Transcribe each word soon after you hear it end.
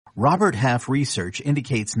Robert Half research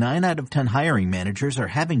indicates 9 out of 10 hiring managers are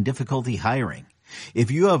having difficulty hiring.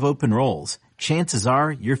 If you have open roles, chances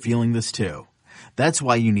are you're feeling this too. That's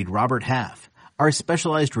why you need Robert Half. Our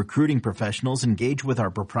specialized recruiting professionals engage with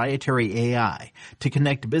our proprietary AI to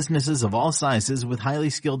connect businesses of all sizes with highly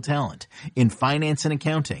skilled talent in finance and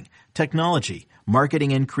accounting, technology,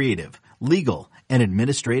 marketing and creative, legal, and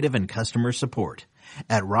administrative and customer support.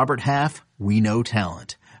 At Robert Half, we know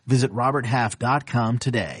talent. Visit roberthalf.com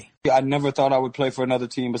today. I never thought I would play for another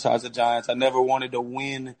team besides the Giants. I never wanted to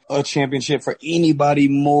win a championship for anybody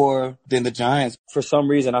more than the Giants. For some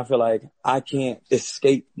reason, I feel like I can't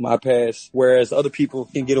escape my past, whereas other people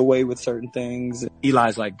can get away with certain things.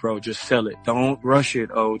 Eli's like, bro, just sell it. Don't rush it.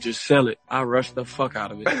 Oh, just sell it. I rushed the fuck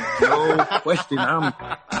out of it. No question.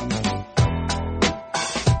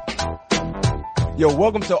 Yo,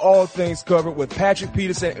 welcome to All Things Covered with Patrick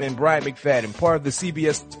Peterson and Brian McFadden, part of the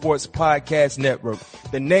CBS Sports Podcast Network.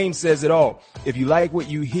 The name says it all. If you like what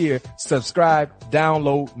you hear, subscribe,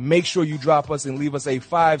 download, make sure you drop us and leave us a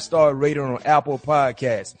 5-star rating on Apple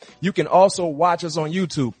Podcasts. You can also watch us on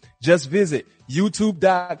YouTube. Just visit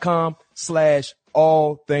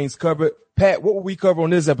youtube.com/all things covered. Pat, what will we cover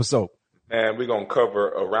on this episode? And we're going to cover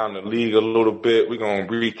around the league a little bit. We're going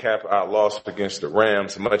to recap our loss against the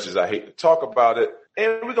Rams, as much as I hate to talk about it.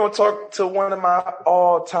 And we're going to talk to one of my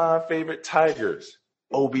all-time favorite Tigers,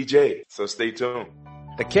 OBJ. So stay tuned.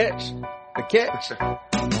 The catch.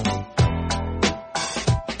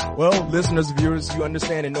 Well, listeners, viewers, you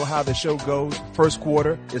understand and know how the show goes. First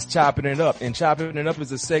quarter is Chopping It Up. And Chopping It Up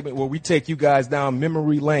is a segment where we take you guys down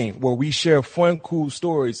memory lane, where we share fun, cool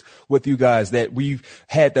stories with you guys that we've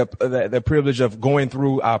had the privilege of going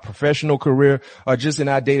through our professional career or just in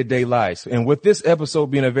our day-to-day lives. And with this episode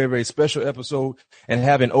being a very, very special episode and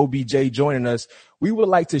having OBJ joining us, we would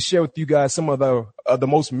like to share with you guys some of the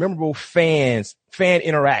most memorable fan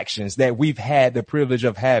interactions that we've had the privilege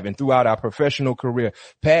of having throughout our professional career.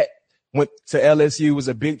 Pat went to LSU, was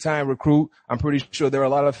a big time recruit. I'm pretty sure there are a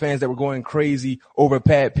lot of fans that were going crazy over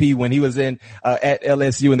Pat P when he was at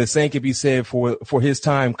LSU, and the same could be said for his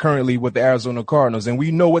time currently with the Arizona Cardinals. And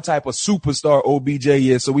we know what type of superstar OBJ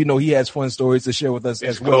is, so we know he has fun stories to share with us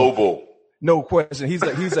as well. Global. No question. He's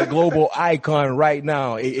a global icon right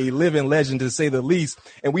now, a living legend to say the least.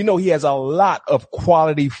 And we know he has a lot of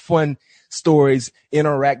quality, fun stories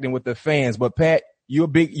interacting with the fans. But Pat, you're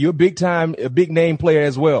a big time, a big name player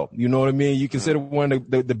as well. You know what I mean? You consider one of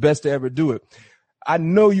the best to ever do it. I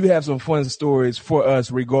know you have some fun stories for us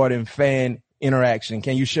regarding fan interaction.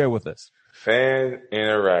 Can you share with us? Fan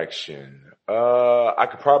interaction. I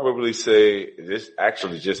could probably say this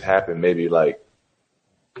actually just happened maybe like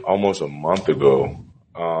almost a month ago.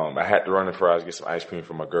 I had to run the fries, get some ice cream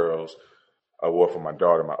for my girls. I wore for my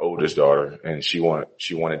daughter, my oldest daughter, and she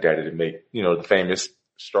wanted daddy to make, the famous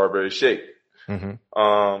strawberry shake. Mm-hmm.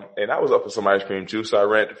 And I was up for some ice cream too. So I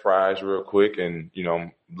ran the fries real quick and,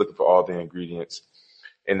 I'm looking for all the ingredients.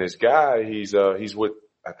 And this guy, he's with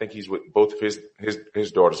both of his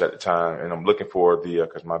daughters at the time. And I'm looking for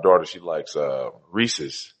cause my daughter, she likes,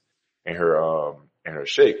 Reese's in her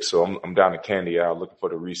shake. So I'm down the candy aisle looking for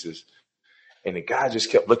the Reese's, and the guy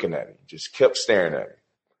just kept looking at me, just kept staring at me.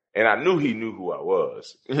 And I knew he knew who I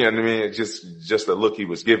was. You know what I mean? Just the look he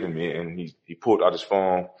was giving me. And he pulled out his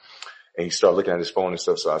phone and he started looking at his phone and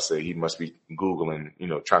stuff. So I said, he must be Googling,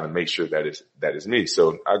 trying to make sure that is me.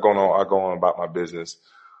 So I go on about my business.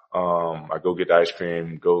 I go get the ice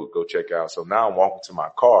cream, go check out. So now I'm walking to my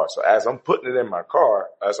car. So as I'm putting it in my car,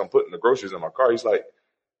 as I'm putting the groceries in my car, he's like,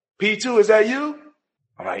 P2, is that you?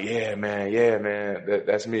 I'm like, yeah, man,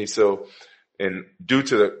 that's me. So, and due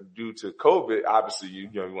to COVID, obviously, you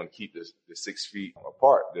want to keep the 6 feet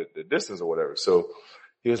apart, the distance or whatever. So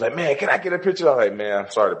he was like, man, can I get a picture? I'm like, man,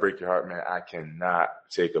 I'm sorry to break your heart, man. I cannot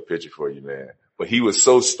take a picture for you, man. But he was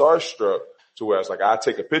so starstruck to where I was like, I'll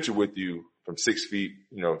take a picture with you from 6 feet,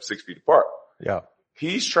 6 feet apart. Yeah.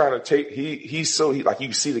 He's trying to take, he's like, you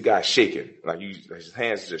can see the guy shaking, like his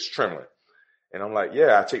hands are just trembling. And I'm like,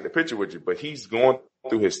 yeah, I'll take the picture with you. But he's going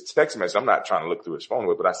through his text message. I'm not trying to look through his phone,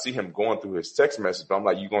 but I see him going through his text message. But I'm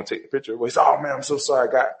like, you going to take the picture? Well, he's, oh man, I'm so sorry.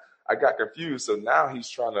 I got confused. So now he's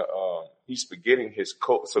trying to, he's forgetting his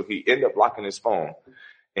code. So he ended up locking his phone.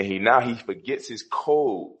 And he forgets his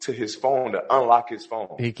code to his phone to unlock his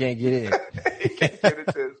phone. He can't get in. He can't get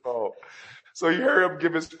into his phone. So you heard him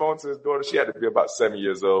give his phone to his daughter. She had to be about 7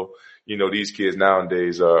 years old. These kids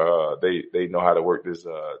nowadays they know how to work this.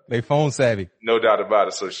 They phone savvy. No doubt about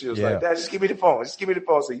it. So she was like, Dad, just give me the phone. Just give me the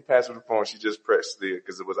phone. So he passed her the phone. She just pressed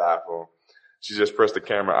because it was an iPhone. She just pressed the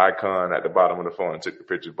camera icon at the bottom of the phone and took the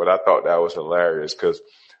picture. But I thought that was hilarious because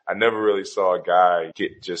I never really saw a guy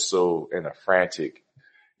get just so in a frantic,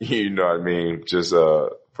 you know what I mean? Just,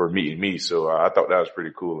 for meeting me. So I thought that was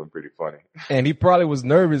pretty cool and pretty funny. And he probably was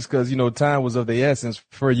nervous because, time was of the essence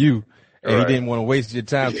for you. And Right. he didn't want to waste your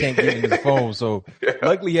time, can't get in his phone. So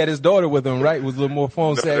luckily he had his daughter with him, right? Was a little more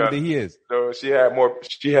phone savvy than he is. No, she had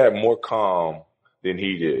more calm than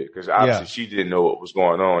he did. Because obviously she didn't know what was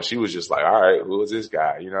going on. She was just like, all right, who is this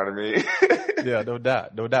guy? You know what I mean? Yeah, no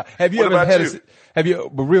doubt. Have you What ever about had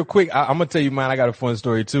you? but real quick, I'm going to tell you mine. I got a fun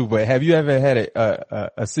story too, but have you ever had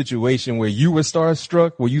a situation where you were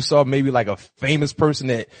starstruck, where you saw maybe like a famous person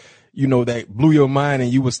that, that blew your mind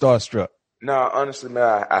and you were starstruck? No, honestly,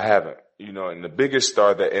 man, I haven't. And the biggest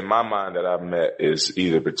star that in my mind that I've met is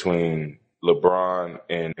either between LeBron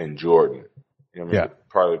and Jordan. You know what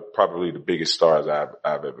I mean? Probably the biggest stars I've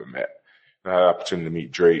ever met. I had the opportunity to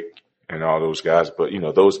meet Drake and all those guys, but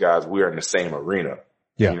those guys, we're in the same arena.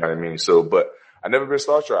 Yeah. You know what I mean? So, but I never been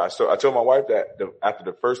starstruck. I told my wife that after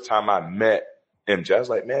the first time I met MJ, I was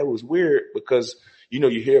like, man, it was weird because, you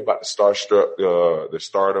hear about the starstruck, the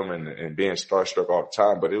stardom and being starstruck all the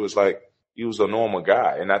time, but it was like, he was a normal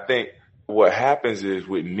guy. And I think what happens is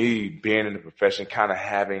with me being in the profession, kind of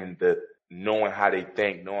having knowing how they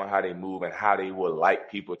think, knowing how they move and how they would like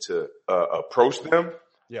people to, approach them.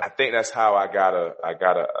 Yeah. I think that's how I got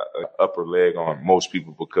a upper leg on most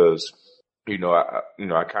people because,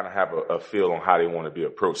 I kind of have a feel on how they want to be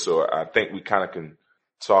approached. So I think we kind of can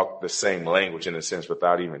talk the same language in a sense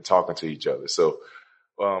without even talking to each other. So,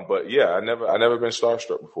 but yeah, I never been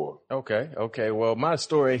starstruck before. Okay. Well, my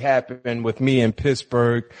story happened with me in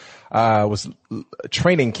Pittsburgh. Was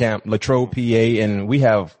training camp, Latrobe, PA, and we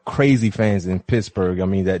have crazy fans in Pittsburgh. I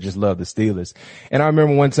mean, that just love the Steelers. And I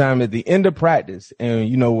remember one time at the end of practice,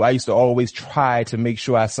 and I used to always try to make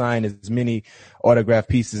sure I signed as many autograph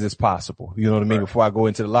pieces as possible. You know what I mean? Right. Before I go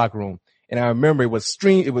into the locker room. And I remember it was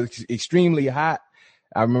extremely hot.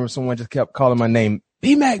 I remember someone just kept calling my name,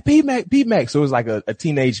 B-Mac. So it was like a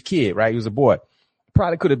teenage kid, right? He was a boy.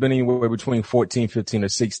 Probably could have been anywhere between 14, 15 or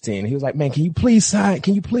 16. He was like, man, can you please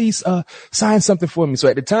sign something for me? So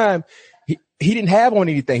at the time, he didn't have on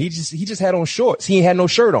anything. He just had on shorts. He had no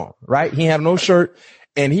shirt on, right? He had no shirt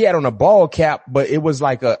and he had on a ball cap, but it was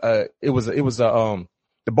like the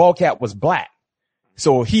ball cap was black.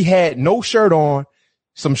 So he had no shirt on,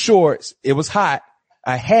 some shorts. It was hot,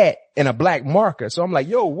 a hat and a black marker. So I'm like,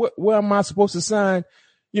 yo, where am I supposed to sign?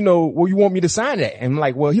 Where you want me to sign that? And I'm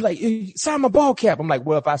like, well, he sign my ball cap. I'm like,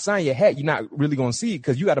 well, if I sign your hat, you're not really going to see it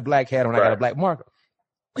because you got a black hat on. Right. I got a black marker.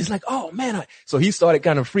 He's like, oh man. So he started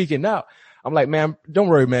kind of freaking out. I'm like, man, don't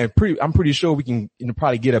worry, man. I'm pretty sure we can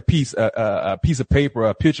probably get a piece of paper,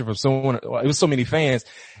 a picture from someone. It was so many fans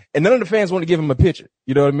and none of the fans wanted to give him a picture.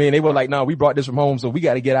 You know what I mean? They were like, no, we brought this from home. So we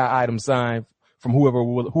got to get our item signed from whoever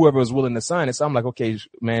was willing to sign it. So I'm like, okay,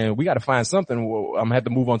 man, we got to find something. I'm gonna have to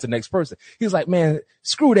move on to the next person. He's like, man,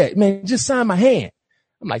 screw that, man, just sign my hand.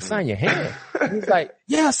 I'm like, sign your hand? He's like,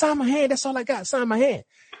 yeah, sign my hand. That's all I got. Sign my hand.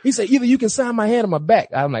 He said, either you can sign my hand or my back.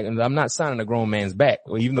 I'm like, I'm not signing a grown man's back.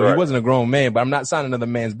 Well, even though he wasn't a grown man, but I'm not signing another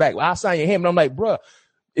man's back. Well, I'll sign your hand. But I'm like, bruh,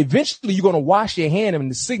 eventually you're going to wash your hand and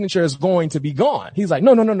the signature is going to be gone. He's like,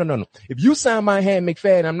 no. If you sign my hand,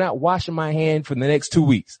 McFadden, I'm not washing my hand for the next 2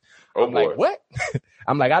 weeks. Oh, I'm like, what?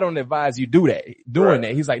 I'm like, I don't advise you doing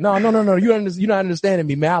that. He's like, no. You're not understanding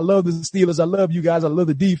me, man. I love the Steelers. I love you guys. I love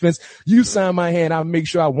the defense. You sign my hand. I'll make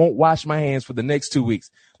sure I won't wash my hands for the next 2 weeks.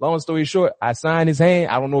 Long story short, I signed his hand.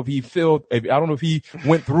 I don't know if he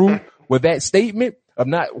went through with that statement of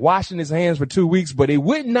not washing his hands for 2 weeks, but it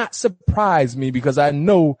would not surprise me because I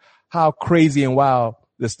know how crazy and wild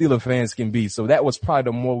the Steelers fans can be. So that was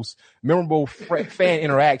probably the most memorable fan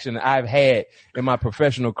interaction I've had in my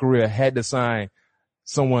professional career. Had to sign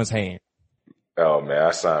someone's hand. Oh man,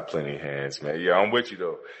 I signed plenty of hands, man. Yeah, I'm with you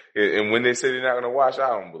though. And when they say they're not going to wash, I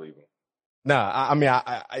don't believe them. Nah,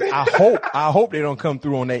 I hope they don't come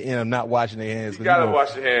through on that end of not washing their hands. You gotta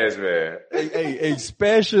wash your hands, man. Hey,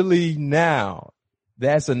 especially now.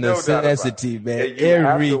 That's a necessity, man.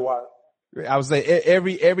 I would say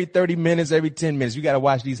every 30 minutes, every 10 minutes, you got to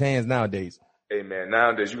wash these hands nowadays. Hey man,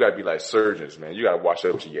 nowadays you got to be like surgeons, man. You got to wash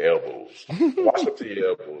up to your elbows. Wash up to your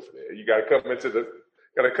elbows, man. You got to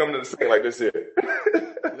come to the sink like this here.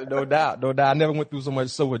 No doubt. I never went through so much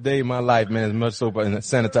soap a day in my life, man. As much soap and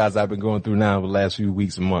sanitizer I've been going through now for the last few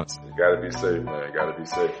weeks and months. You got to be safe, man. You got to be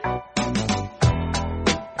safe.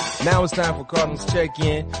 Now it's time for Cardinals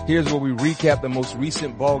Check-In. Here's where we recap the most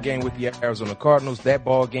recent ball game with the Arizona Cardinals. That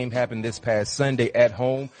ball game happened this past Sunday at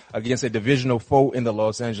home against a divisional foe in the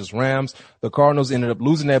Los Angeles Rams. The Cardinals ended up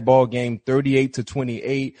losing that ball game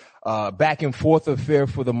 38-28. Back and forth affair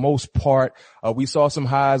for the most part. We saw some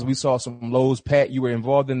highs, we saw some lows. Pat, you were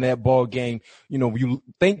involved in that ball game. You know, you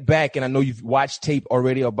think back, and I know you've watched tape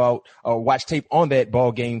already watched tape on that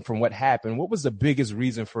ball game from what happened. What was the biggest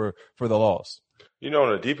reason for the loss? You know,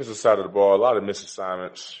 on the defensive side of the ball, a lot of missed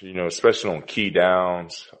assignments, you know, especially on key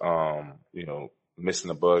downs, you know, missing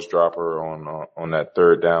the buzz dropper on that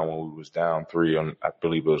third down when we was down 3 on, I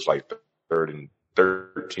believe it was like 3rd and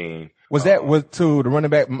 13. Was that to the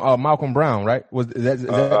running back, Malcolm Brown, right? Is that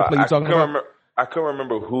the play you're talking about? I couldn't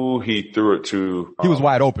remember who he threw it to. He was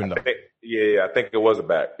wide open though. I think it was a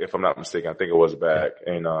back, if I'm not mistaken. I think it was a back,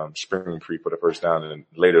 and Springtree for the first down, and then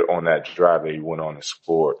later on that drive that he went on and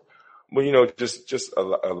scored. Well, you know, just a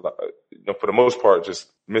lot, you know, for the most part,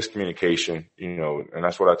 just miscommunication, you know, and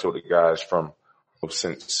that's what I told the guys from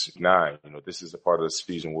since 9. You know, this is a part of the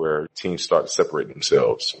season where teams start to separate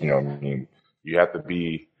themselves. You know, I mean, you have to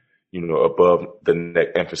be, you know, above the neck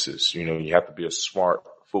emphasis. You know, you have to be a smart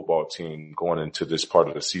football team going into this part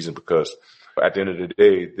of the season, because at the end of the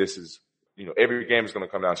day, this is, you know, every game is going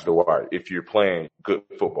to come down to the wire. If you're playing good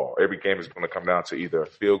football, every game is going to come down to either a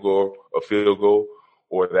field goal,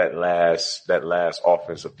 or that last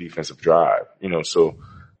offensive defensive drive, you know, so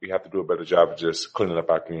we have to do a better job of just cleaning up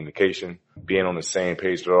our communication, being on the same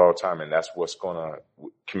page at all time. And that's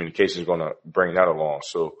communication is going to bring that along.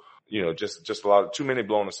 So, you know, just too many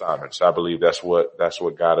blown assignments. I believe that's what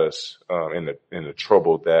got us, in the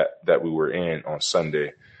trouble that we were in on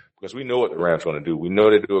Sunday, because we know what the Rams going to do. We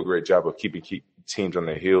know they do a great job of keeping teams on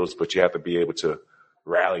their heels, but you have to be able to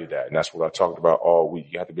rally that. And that's what I talked about all week.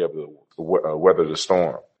 You have to be able to weather the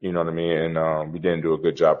storm. You know what I mean? And we didn't do a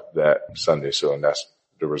good job of that Sunday. So, and that's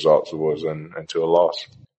the results was into a loss.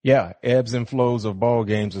 Yeah, ebbs and flows of ball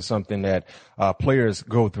games is something that players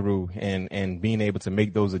go through, and being able to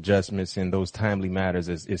make those adjustments in those timely matters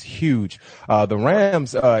is huge. The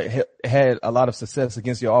Rams had a lot of success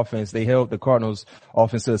against your offense. They held the Cardinals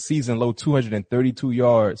offense to a season low 232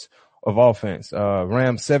 yards of offense.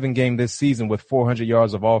 Rams 7 game this season with 400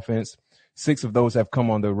 yards of offense. 6 of those have come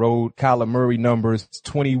on the road. Kyler Murray numbers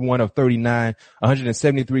 21 of 39,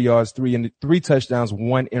 173 yards, 3 touchdowns,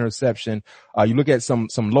 1 interception. You look at some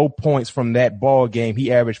low points from that ball game.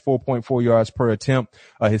 He averaged 4.4 yards per attempt,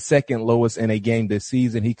 his second lowest in a game this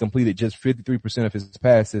season. He completed just 53% of his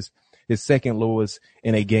passes, his second lowest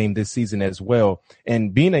in a game this season as well.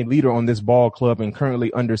 And being a leader on this ball club and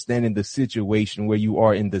currently understanding the situation where you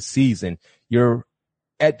are in the season, you're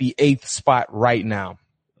at the 8th spot right now.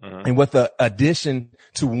 Mm-hmm. And with the addition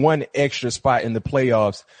to 1 extra spot in the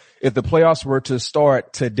playoffs, if the playoffs were to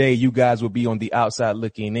start today, you guys would be on the outside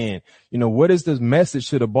looking in. You know, what is the message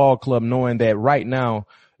to the ball club, knowing that right now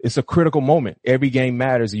it's a critical moment? Every game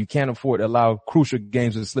matters, and you can't afford to allow crucial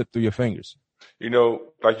games to slip through your fingers. You know,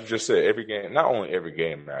 like you just said, every game, not only every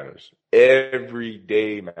game matters, every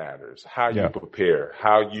day matters. How you prepare,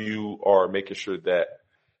 how you are making sure that,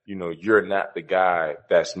 you know, you're not the guy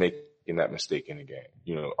that's making that mistake in the game.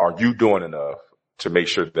 You know, are you doing enough to make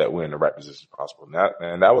sure that we're in the right position possible?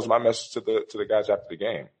 And that was my message to the guys after the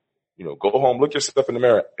game. You know, go home, look yourself in the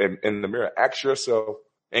mirror, ask yourself,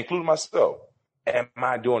 including myself, am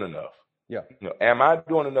I doing enough? Yeah. You know, am I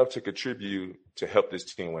doing enough to contribute to help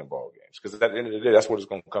this team win ball games? Because at the end of the day, that's what it's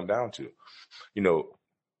going to come down to. You know,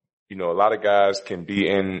 a lot of guys can be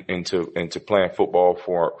into playing football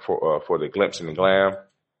for the glimpse and the glam.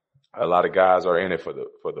 A lot of guys are in it for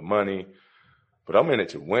the money, but I'm in it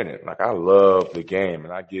to win it. Like, I love the game,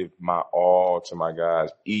 and I give my all to my guys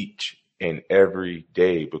each and every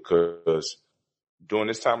day, because during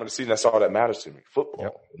this time of the season, that's all that matters to me.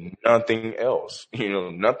 Football, nothing else. You know,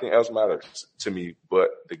 nothing else matters to me but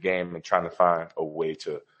the game, and trying to find a way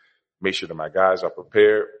to make sure that my guys are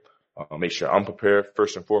prepared, make sure I'm prepared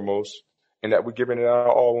first and foremost, and that we're giving it our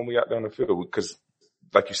all when we out there on the field. Because,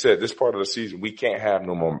 like you said, this part of the season, we can't have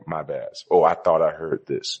no more my bads. Oh, I thought I heard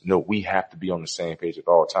this. No, we have to be on the same page at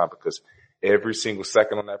all time, because every single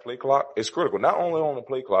second on that play clock is critical. Not only on the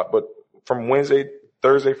play clock, but from Wednesday,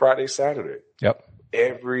 Thursday, Friday, Saturday. Yep.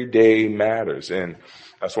 Every day matters. And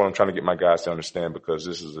that's what I'm trying to get my guys to understand, because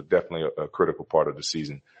this is definitely a critical part of the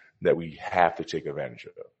season that we have to take advantage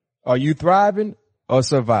of. Are you thriving or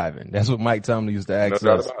surviving? That's what Mike Tomlin used to ask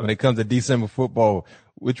us when it comes to December football.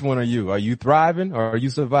 Which one are you? Are you thriving or are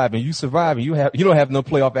you surviving? You surviving. You don't have no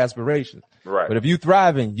playoff aspirations. Right. But if you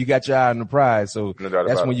thriving, you got your eye on the prize. So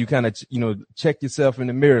that's when you kind of, check yourself in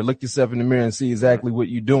the mirror, look yourself in the mirror and see exactly what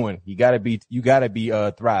you're doing. You gotta be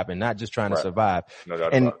thriving, not just trying to survive.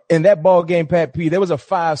 In that ball game, Pat P, there was a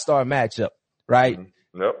 5-star matchup, right?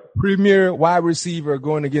 Mm-hmm. Yep. Premier wide receiver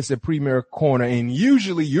going against a premier corner. And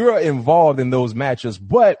usually you're involved in those matchups,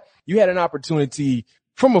 but you had an opportunity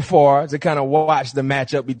from afar to kind of watch the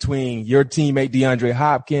matchup between your teammate DeAndre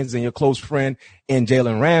Hopkins and your close friend and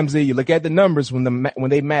Jalen Ramsey. You look at the numbers when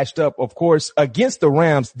they matched up. Of course, against the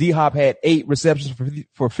Rams, D-Hop had 8 receptions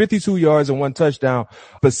for 52 yards and 1 touchdown.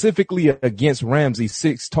 Specifically against Ramsey,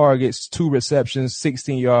 6 targets, 2 receptions,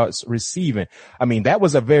 16 yards receiving. I mean, that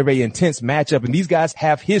was a very, very intense matchup, and these guys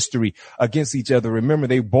have history against each other. Remember,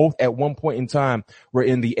 they both at one point in time were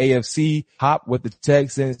in the AFC, Hop with the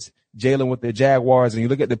Texans, Jalen with the Jaguars, and you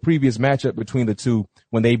look at the previous matchup between the two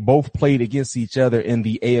when they both played against each other in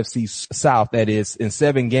the AFC South. That is, in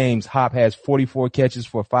 7 games, Hop has 44 catches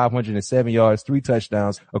for 507 yards, 3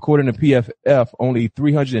 touchdowns. According to PFF, only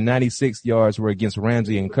 396 yards were against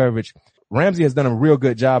Ramsey in coverage. Ramsey has done a real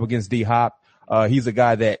good job against D-Hop. He's a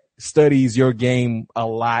guy that studies your game a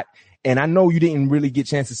lot. And I know you didn't really get a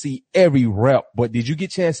chance to see every rep, but did you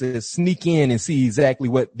get a chance to sneak in and see exactly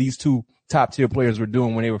what these two top tier players were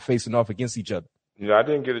doing when they were facing off against each other? I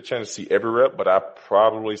didn't get a chance to see every rep, but I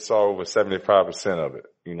probably saw over 75% of it.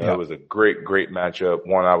 It was a great, great matchup.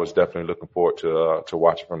 One I was definitely looking forward to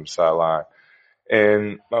watching from the sideline.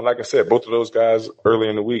 And like I said, both of those guys early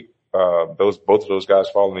in the week, both of those guys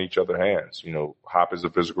fall in each other's hands. Hop is a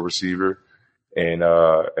physical receiver and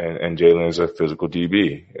Jalen is a physical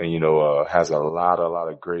DB and, has a lot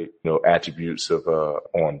of great, attributes of,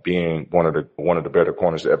 on being one of the better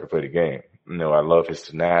corners to ever play the game. I love his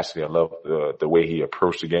tenacity. I love the way he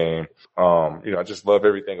approached the game. I just love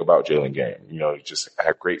everything about Jalen game. He just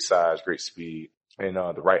had great size, great speed, and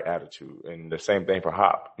the right attitude. And the same thing for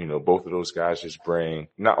Hop. Both of those guys just bring,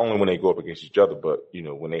 not only when they go up against each other, but,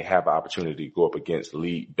 when they have an opportunity to go up against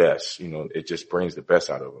league best, it just brings the best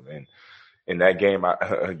out of them. And in that game, I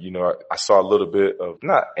saw a little bit of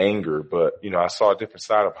not anger, but, I saw a different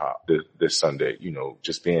side of Hop this Sunday,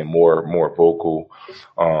 just being more vocal,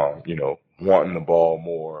 wanting the ball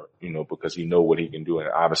more, because he know what he can do. And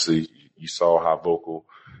obviously you saw how vocal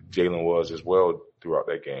Jalen was as well throughout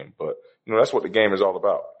that game. But, that's what the game is all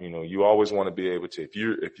about. You always want to be able to,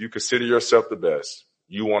 if you consider yourself the best,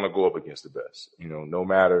 you want to go up against the best, no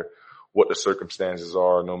matter what the circumstances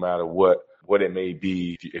are, no matter what it may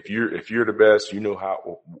be. If you're the best,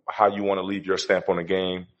 how you want to leave your stamp on the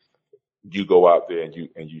game. You go out there and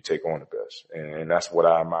you take on the best. And that's what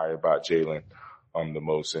I admire about Jalen the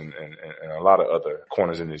most and a lot of other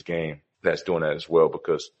corners in this game that's doing that as well,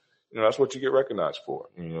 because that's what you get recognized for.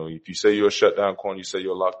 If you say you're a shutdown corner, you say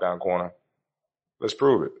you're a lockdown corner, let's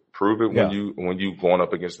prove it. Prove it when you going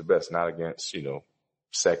up against the best, not against,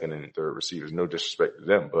 second and third receivers. No disrespect to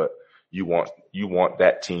them, but you want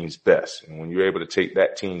that team's best. And when you're able to take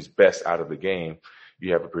that team's best out of the game,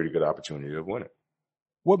 you have a pretty good opportunity of winning.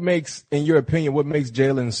 In your opinion, what makes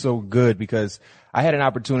Jalen so good? Because I had an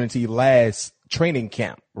opportunity last training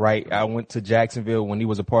camp, right? I went to Jacksonville when he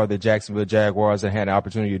was a part of the Jacksonville Jaguars and had an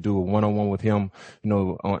opportunity to do a one-on-one with him,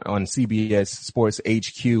 on CBS Sports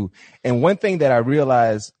HQ. And one thing that I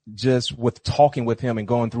realized just with talking with him and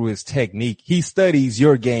going through his technique, he studies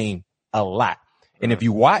your game a lot. And if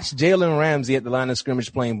you watch Jalen Ramsey at the line of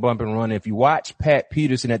scrimmage playing bump and run, if you watch Pat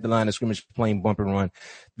Peterson at the line of scrimmage playing bump and run,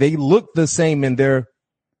 they look the same in their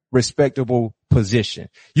respectable position.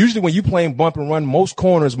 Usually when you playing bump and run, most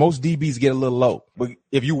corners, most DBs get a little low. But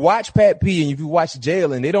if you watch Pat P and if you watch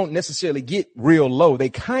Jalen, they don't necessarily get real low. They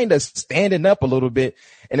kind of standing up a little bit,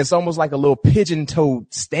 and it's almost like a little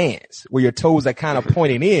pigeon-toed stance where your toes are kind of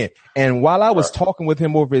pointing in. And while I was talking with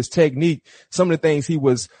him over his technique, some of the things he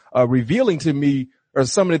was revealing to me are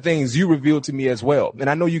some of the things you revealed to me as well. And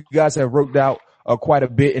I know you guys have worked out quite a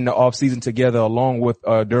bit in the off season together, along with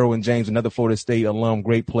Derwin James, another Florida State alum,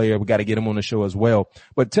 great player. We got to get him on the show as well.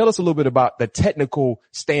 But tell us a little bit about the technical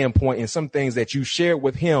standpoint and some things that you shared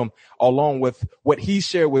with him, along with what he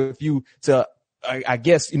shared with you to, I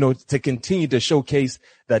guess, to continue to showcase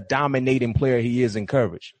the dominating player he is in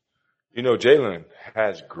coverage. Jalen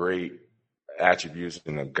has great attributes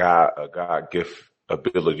and a God gift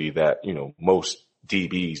ability that, most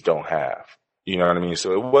DBs don't have. You know what I mean?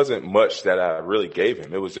 So it wasn't much that I really gave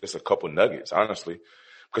him. It was just a couple nuggets, honestly,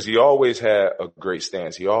 because he always had a great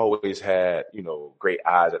stance. He always had, great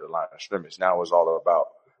eyes at the line of scrimmage. Now it's all about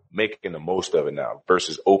making the most of it now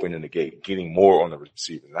versus opening the gate, getting more on the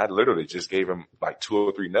receiver. And I literally just gave him like 2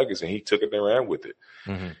 or 3 nuggets and he took it and ran with it.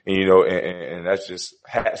 Mm-hmm. And, you know, and that's just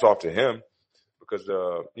hats off to him because,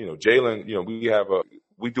 you know, Jalen, you know,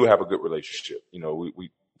 we do have a good relationship. You know,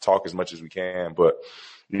 we talk as much as we can, but,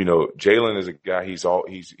 you know, Jalen is a guy, he's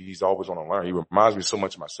always want to learn. He reminds me so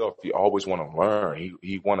much of myself. He always want to learn.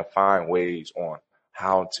 He want to find ways on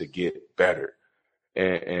how to get better.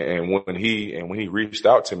 And when he reached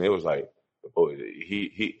out to me, it was like, boy,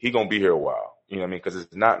 he gonna be here a while. You know what I mean? Cause there's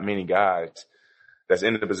not many guys that's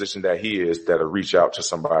in the position that he is that'll reach out to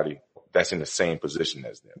somebody that's in the same position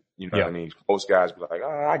as them. You know what I mean? Most guys be like,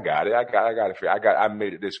 oh, I got it. I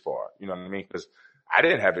made it this far. You know what I mean? Cause I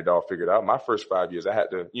didn't have it all figured out. My first 5 years, I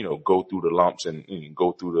had to, you know, go through the lumps and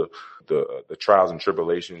go through the trials and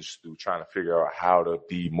tribulations through trying to figure out how to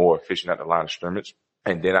be more efficient at the line of scrimmage.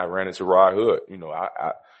 And then I ran into Rod Hood. You know,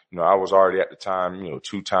 I was already at the time, you know,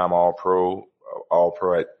 2-time all pro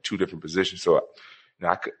at 2 different positions. So,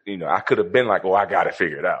 I could have been like, oh, I got to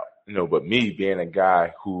figure it out, you know, but me being a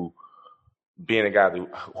guy who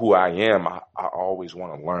I am, I always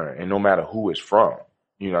want to learn, and no matter who it's from,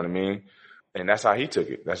 you know what I mean? And that's how he took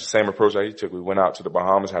it. That's the same approach that he took. We went out to the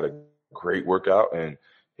Bahamas, had a great workout, and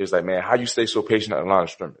he was like, man, how you stay so patient at the line of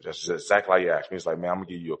scrimmage? That's exactly like he asked me. He's like, man, I'm going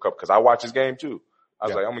to give you a couple, because I watch his game too. I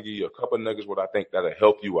was like, I'm going to give you a couple of nuggets what I think that'll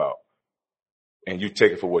help you out. And you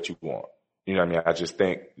take it for what you want. You know what I mean? I just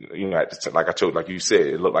think, you know, like you said,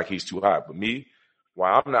 it looked like he's too high. But me,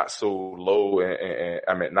 why I'm not so low, and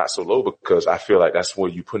I mean, not so low because I feel like that's where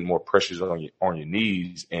you put more pressures on your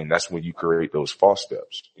knees, and that's when you create those false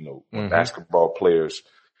steps. You know, when basketball players,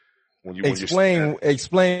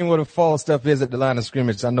 explain what a false step is at the line of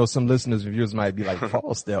scrimmage. I know some listeners of yours might be like,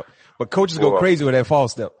 false step, but coaches go crazy with that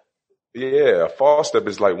false step. Yeah, a false step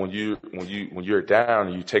is like when you're down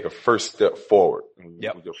and you take a first step forward.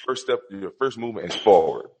 Your first movement is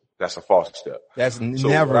forward. That's a false step.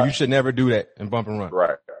 You should never do that in bump and run.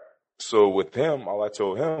 Right. So with him, all I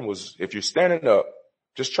told him was, if you're standing up,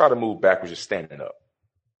 just try to move backwards. You're standing up.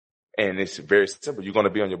 And it's very simple. You're going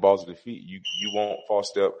to be on your balls of the feet. You won't false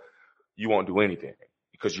step. You won't do anything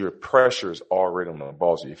because your pressure is already on the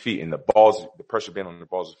balls of your feet. And the pressure being on the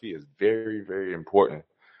balls of the feet is very, very important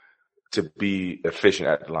to be efficient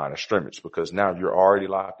at the line of scrimmage, because now you're already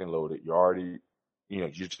locked and loaded. You're already, you're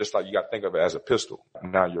just like, you got to think of it as a pistol.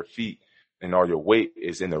 Now your feet and all your weight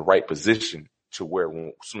is in the right position to where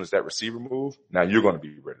as soon as that receiver moves, now you're going to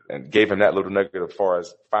be ready. And gave him that little nugget as far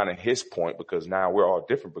as finding his point, because now we're all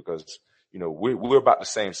different because, we're about the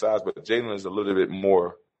same size, but Jalen is he's a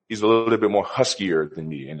little bit more huskier than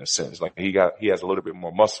me in a sense. Like he has a little bit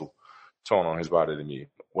more muscle tone on his body than me.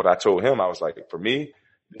 What I told him, I was like, for me,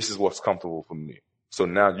 this is what's comfortable for me. So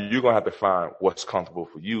now you're going to have to find what's comfortable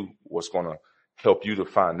for you, what's going to help you to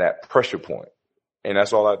find that pressure point. And that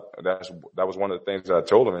was one of the things that I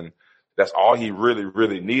told him. And that's all he really,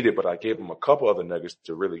 really needed. But I gave him a couple other nuggets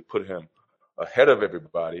to really put him ahead of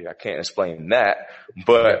everybody. I can't explain that,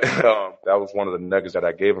 but that was one of the nuggets that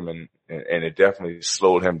I gave him. And it definitely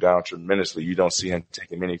slowed him down tremendously. You don't see him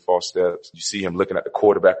taking many false steps. You see him looking at the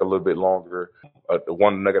quarterback a little bit longer. The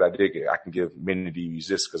one nugget I did get, I can give many DBs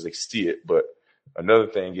this because they see it. But another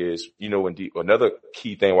thing is, another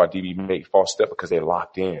key thing why DB make false step, because they're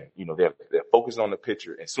locked in. They're focused on the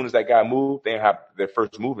pitcher. As soon as that guy moves, they have their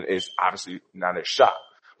first movement is obviously now they're shocked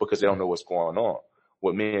because they don't know what's going on.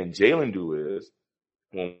 What me and Jalen do is,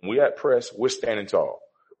 when we at press, we're standing tall.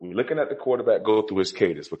 We're looking at the quarterback go through his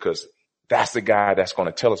cadence, because that's the guy that's going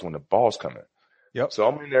to tell us when the ball's coming. Yep. So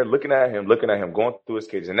I'm in there looking at him, going through his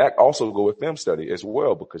cadence. And that also go with film study as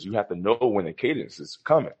well, because you have to know when the cadence is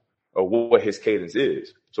coming or what his cadence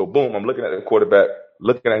is. So boom, I'm looking at the quarterback,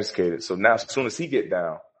 looking at his cadence. So now as soon as he get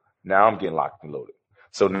down, now I'm getting locked and loaded.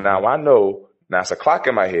 So now I know, now it's a clock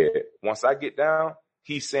in my head. Once I get down,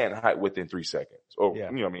 he's saying height within 3 seconds or,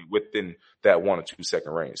 within that 1 or 2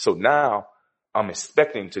 second range. So now I'm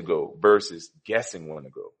expecting to go versus guessing when to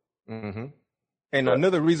go. Mm-hmm. And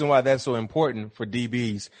another reason why that's so important for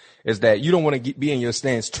DBs is that you don't want to be in your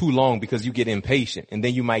stance too long, because you get impatient and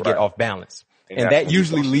then you might get off balance. And that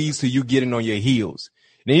usually leads to you getting on your heels.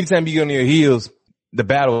 And anytime you get on your heels, the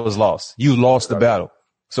battle is lost. You lost the battle.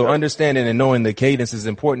 So understanding and knowing the cadence is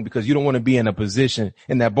important, because you don't want to be in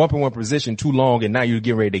that bump and one position too long. And now you're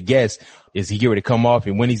getting ready to guess, is he getting ready to come off?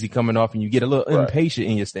 And when is he coming off? And you get a little impatient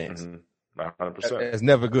in your stance. 100%. That's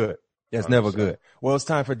never good. That's never good. Well, it's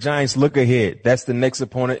time for Giants Look Ahead. That's the next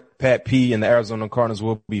opponent Pat P and the Arizona Cardinals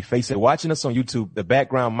will be facing. Watching us on YouTube, the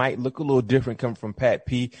background might look a little different coming from Pat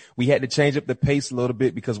P. We had to change up the pace a little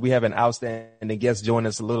bit because we have an outstanding guest joining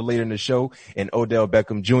us a little later in the show, and Odell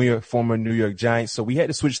Beckham Jr., former New York Giants. So we had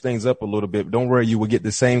to switch things up a little bit. Don't worry, you will get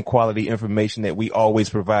the same quality information that we always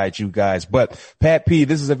provide you guys. But Pat P,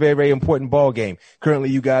 this is a very, very important ball game. Currently,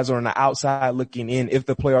 you guys are on the outside looking in. If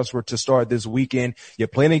the playoffs were to start this weekend, you're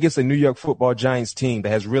playing against a New York Football Giants team that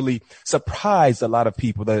has really surprised a lot of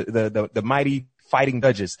people. The mighty Fighting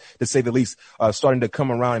Duchess, to say the least, starting to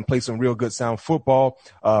come around and play some real good sound football.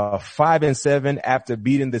 5-7 after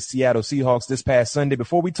beating the Seattle Seahawks this past Sunday.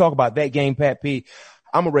 Before we talk about that game, Pat P,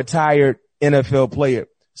 I'm a retired NFL player,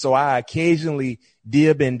 so I occasionally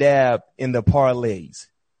dib and dab in the parlays.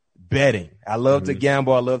 Betting. I love to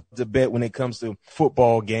gamble. I love to bet when it comes to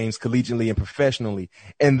football games, collegiately and professionally.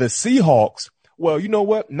 And the Seahawks, well, you know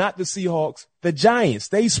what? Not the Seahawks. The Giants,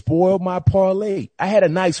 they spoiled my parlay. I had a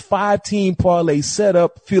nice 5-team parlay set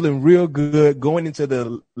up, feeling real good going into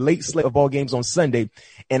the late slate of ball games on Sunday.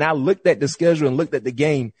 And I looked at the schedule and looked at the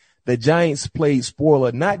game. The Giants played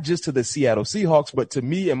spoiler, not just to the Seattle Seahawks, but to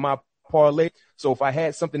me and my parlay. So if I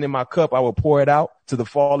had something in my cup, I would pour it out to the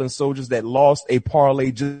fallen soldiers that lost a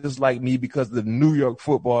parlay just like me because of the New York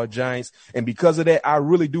Football Giants. And because of that, I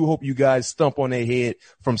really do hope you guys stump on their head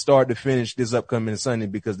from start to finish this upcoming Sunday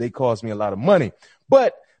because they cost me a lot of money.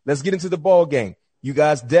 But let's get into the ball game. You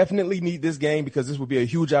guys definitely need this game because this will be a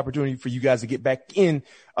huge opportunity for you guys to get back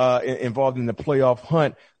involved in the playoff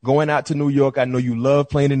hunt. Going out to New York, I know you love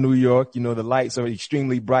playing in New York. You know, the lights are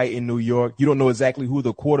extremely bright in New York. You don't know exactly who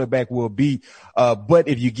the quarterback will be. But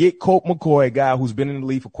if you get Colt McCoy, a guy who's been in the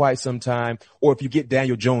league for quite some time, or if you get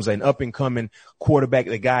Daniel Jones, an up and coming quarterback,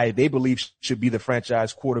 the guy they believe should be the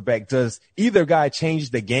franchise quarterback, does either guy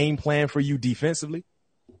change the game plan for you defensively?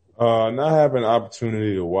 Not having an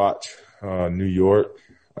opportunity to watch New York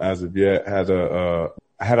as of yet. I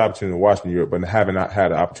had an opportunity to watch New York, but haven't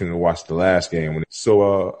had an opportunity to watch the last game.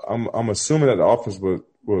 So I'm assuming that the offense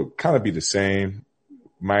will kind of be the same,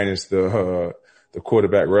 minus the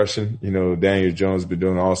quarterback rushing. You know, Daniel Jones has been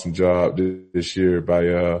doing an awesome job this year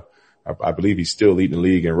by I believe he's still leading the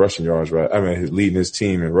league in rushing yards, right? I mean, he's leading his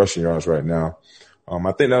team in rushing yards right now. I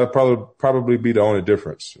think that'll probably be the only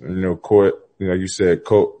difference. You know, Court, you know, you said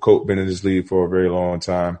Colt been in this league for a very long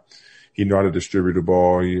time. He knew how to distribute the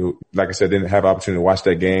ball. Like I said, didn't have an opportunity to watch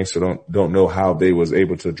that game, so don't know how they was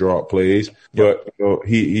able to draw up plays. But you know,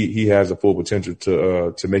 he has a full potential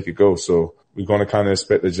to make it go. So we're going to kind of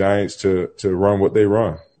expect the Giants to run what they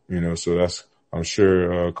run. You know, so that's, I'm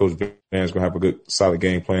sure Coach Van's going to have a good solid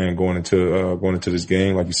game plan going into this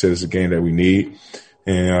game. Like you said, it's a game that we need.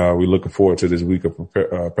 And we're looking forward to this week of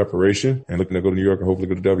preparation and looking to go to New York and hopefully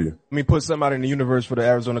get a W. Let me put something out in the universe for the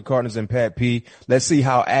Arizona Cardinals and Pat P. Let's see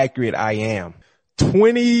how accurate I am.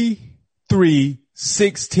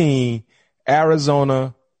 23-16,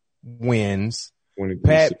 Arizona wins.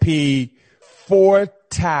 Pat P, 4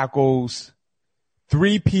 tackles,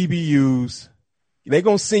 3 PBUs. They're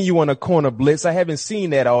going to send you on a corner blitz. I haven't seen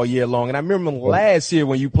that all year long. And I remember last year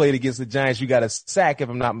when you played against the Giants, you got a sack, if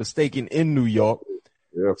I'm not mistaken, in New York.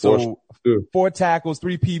 Yeah, so 4 tackles,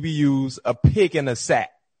 3 PBUs, a pick, and a sack.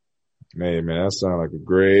 Man, that sounds like a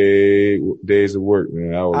great days of work,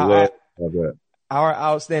 man. I would love to have that. Our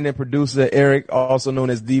outstanding producer, Eric, also known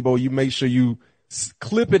as Debo, you make sure you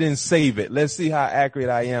clip it and save it. Let's see how accurate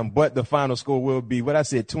I am. But the final score will be what I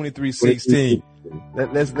said, 23-16.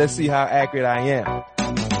 Let's see how accurate I am.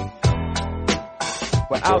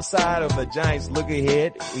 But outside of the Giants look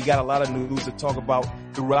ahead, we got a lot of news to talk about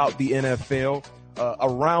throughout the NFL.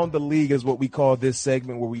 Around the league is what we call this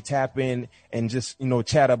segment, where we tap in and just, you know,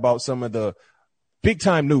 chat about some of the big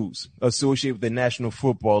time news associated with the National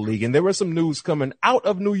Football League. And there was some news coming out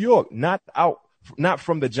of New York, not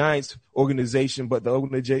from the Giants organization, but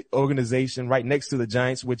the organization right next to the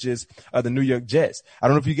Giants, which is the New York Jets. I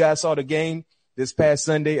don't know if you guys saw the game this past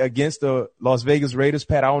Sunday against the Las Vegas Raiders.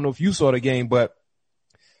 Pat, I don't know if you saw the game, but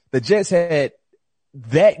the Jets had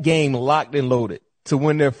that game locked and loaded to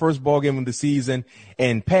win their first ball game of the season.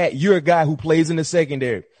 And Pat, you're a guy who plays in the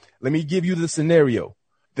secondary. Let me give you the scenario.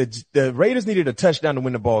 The Raiders needed a touchdown to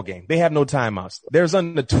win the ball game. They have no timeouts. There's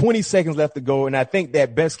under 20 seconds left to go. And I think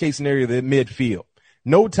that best case scenario, the midfield,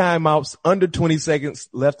 no timeouts, under 20 seconds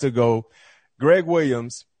left to go. Greg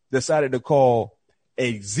Williams decided to call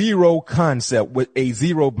a zero concept with a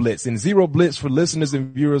zero blitz. And zero blitz, for listeners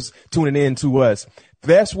and viewers tuning in to us,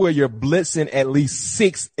 that's where you're blitzing at least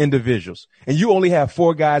 6 individuals and you only have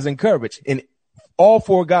 4 guys in coverage, and all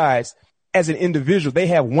 4 guys as an individual, they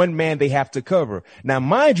have one man they have to cover. Now,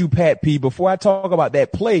 mind you, Pat P, before I talk about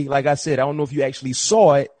that play, like I said, I don't know if you actually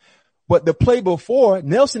saw it, but the play before,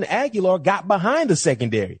 Nelson Aguilar got behind the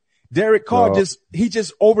secondary. Derek Carr just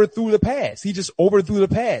overthrew the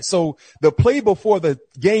pass. So the play before the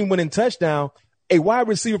game-winning touchdown, a wide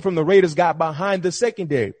receiver from the Raiders got behind the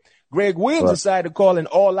secondary. Greg Williams decided to call an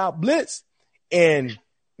all-out blitz. And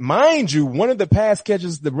mind you, one of the pass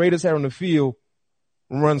catches the Raiders had on the field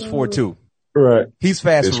runs 4.2. Right. He's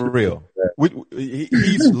fast for real.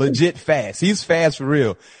 He's legit fast. He's fast for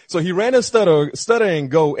real. So he ran a stutter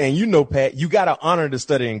and go. And you know, Pat, you got to honor the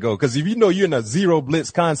stutter and go. Cause if you know you're in a zero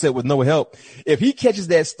blitz concept with no help, if he catches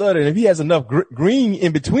that stutter and if he has enough green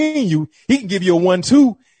in between you, he can give you a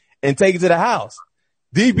 1-2 and take it to the house.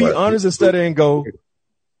 DB honors the stutter and go.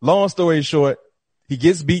 Long story short, he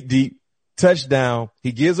gets beat deep, touchdown.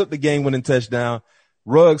 He gives up the game winning touchdown.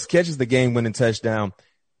 Ruggs catches the game winning touchdown.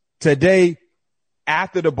 Today,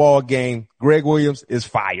 after the ball game, Greg Williams is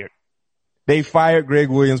fired. They fired Greg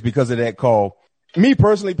Williams because of that call. Me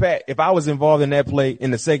personally, Pat, if I was involved in that play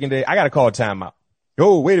in the second day, I got to call a timeout.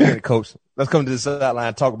 Oh, wait a minute, coach. Let's come to the sideline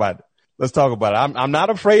and talk about it. Let's talk about it. I'm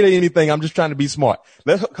not afraid of anything. I'm just trying to be smart.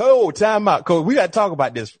 Timeout, coach. We got to talk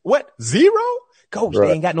about this. What? 0? Coach,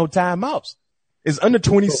 They ain't got no timeouts. It's under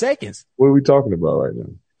 20 seconds. What are we talking about right now?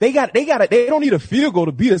 They don't need a field goal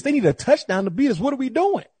to beat us. They need a touchdown to beat us. What are we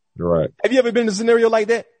doing? Right. Have you ever been in a scenario like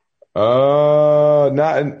that? Not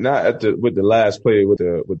with the last play with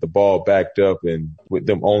the ball backed up and with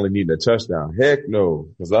them only needing a touchdown. Heck no.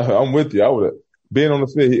 Cause I'm with you. I would have been on the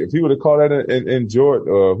field. If he would have called that in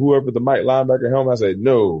Jordan or whoever the Mike linebacker helmet, I say,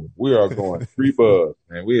 no, we are going 3 buzz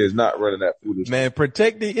and we is not running that foolish. Man,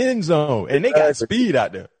 protect the end zone and they got speed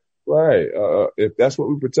out there. Right. If that's what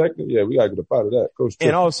we protecting, yeah, we got to get a part of that. Coach.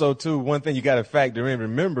 And also too, one thing you got to factor in,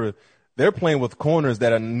 remember, they're playing with corners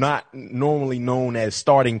that are not normally known as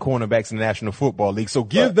starting cornerbacks in the National Football League. So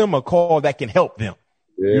give them a call that can help them.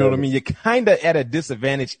 Yeah. You know what I mean? You're kind of at a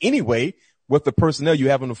disadvantage anyway with the personnel you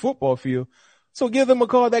have on the football field. So give them a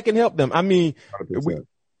call that can help them. I mean, 100%.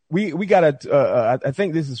 we got I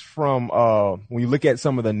think this is from, when you look at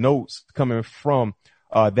some of the notes coming from,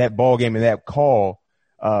 that ball game and that call,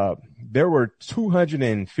 there were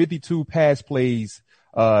 252 pass plays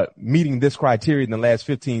meeting this criteria in the last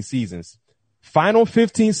 15 seasons. Final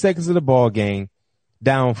 15 seconds of the ball game,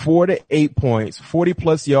 down 4 to 8 points, 40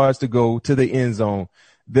 plus yards to go to the end zone.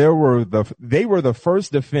 They were the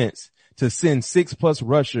first defense to send 6+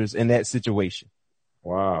 rushers in that situation.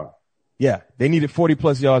 Wow. Yeah. They needed 40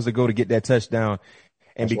 plus yards to go to get that touchdown.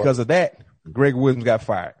 And because of that, Greg Williams got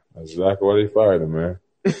fired. That's exactly why they fired him, man.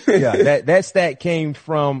 Yeah, that stat came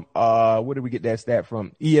from, where did we get that stat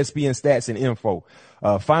from? ESPN Stats and Info.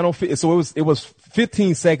 So it was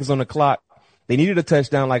 15 seconds on the clock. They needed a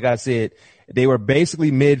touchdown, like I said. They were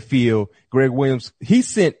basically midfield. Greg Williams, he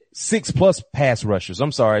sent 6+ pass rushers.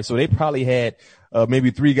 I'm sorry. So they probably had,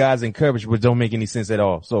 maybe 3 guys in coverage, which don't make any sense at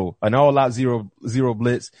all. So an all out zero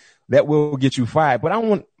blitz that will get you fired.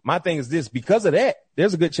 But my thing is this, because of that,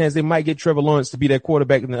 there's a good chance they might get Trevor Lawrence to be their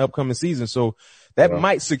quarterback in the upcoming season. So that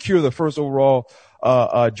might secure the first overall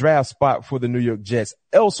draft spot for the New York Jets.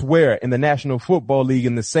 Elsewhere in the National Football League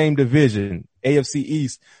in the same division, AFC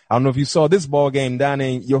East, I don't know if you saw this ball game down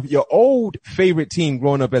in your old favorite team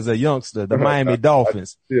growing up as a youngster, the Miami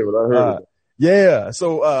Dolphins. Yeah, but I heard it. Yeah.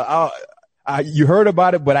 So you heard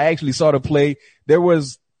about it, but I actually saw the play. There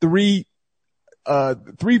was three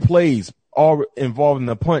plays all involved in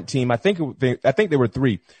the punt team. I think there were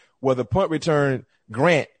 3 where the punt return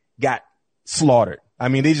Grant got slaughtered. I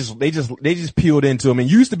mean, they just peeled into him. And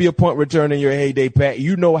you used to be a punt returner in your heyday, Pat.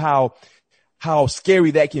 You know how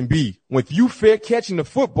scary that can be when you fair catching the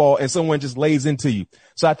football and someone just lays into you.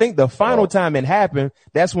 So I think the final time it happened,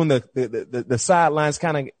 that's when the sidelines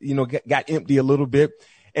kind of, got empty a little bit.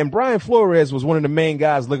 And Brian Flores was one of the main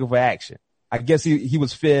guys looking for action. I guess he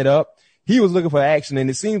was fed up. He was looking for action,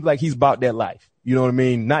 and it seems like he's about that life. You know what I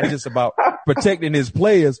mean? Not just about protecting his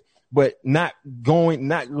players, but not going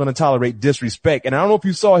to tolerate disrespect. And I don't know if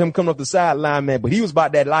you saw him coming up the sideline, man, but he was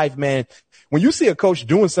about that life, man. When you see a coach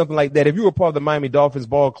doing something like that, if you were part of the Miami Dolphins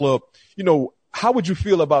ball club, how would you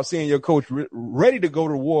feel about seeing your coach ready to go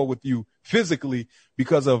to war with you physically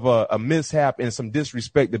because of a mishap and some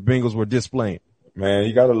disrespect the Bengals were displaying? Man,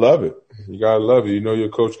 you gotta love it. You gotta love it. Your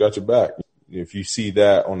coach got your back. If you see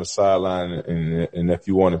that on the sideline and if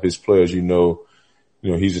you're one of his players, he's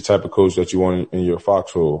the type of coach that you want in your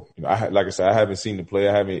foxhole. Like I said, I haven't seen the play.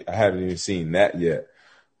 I haven't even seen that yet,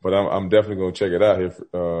 but I'm definitely going to check it out here,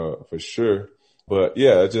 for sure. But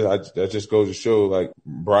yeah, that just goes to show, like,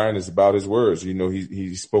 Brian is about his words. You know,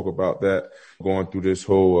 he spoke about that, going through this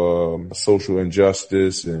whole social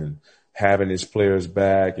injustice and having his players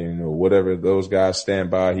back, and, you know, whatever those guys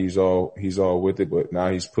stand by, he's all with it. But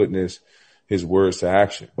now he's putting his words to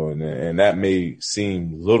action, and that may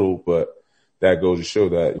seem little, but that goes to show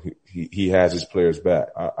that he has his players back.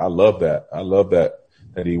 I love that. I love that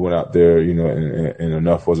he went out there, you know, and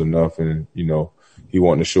enough was enough, and, you know, he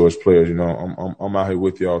wanted to show his players, you know, I'm out here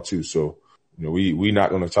with y'all too. So, you know, we not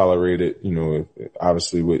going to tolerate it. You know,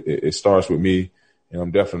 obviously it starts with me, and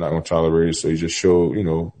I'm definitely not going to tolerate it. So he just showed, you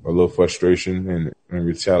know, a little frustration and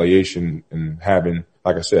retaliation, and having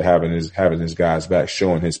his guys back,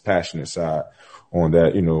 showing his passionate side on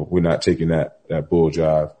that. You know, we're not taking that bull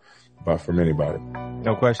jive from anybody.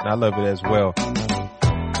 No question. I love it as well.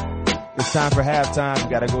 It's time for halftime. We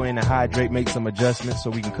got to go in and hydrate, make some adjustments so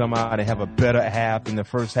we can come out and have a better half than the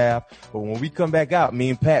first half. But when we come back out, me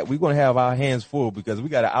and Pat, we're going to have our hands full because we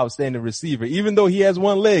got an outstanding receiver. Even though he has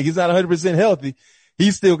one leg, he's not 100% healthy.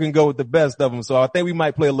 He still can go with the best of them. So I think we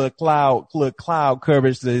might play a little cloud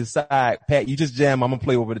coverage to his side. Pat, you just jam. I'm going to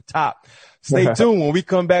play over the top. Stay tuned. When we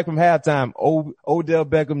come back from halftime, Odell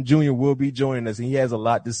Beckham Jr. will be joining us, and he has a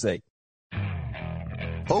lot to say.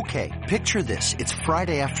 Okay, picture this. It's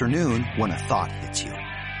Friday afternoon when a thought hits you.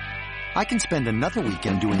 I can spend another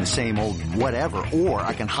weekend doing the same old whatever, or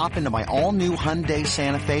I can hop into my all-new Hyundai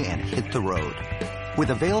Santa Fe and hit the road.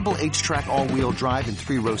 With available H-Track all-wheel drive and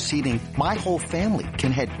 3-row seating, my whole family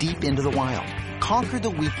can head deep into the wild. Conquer the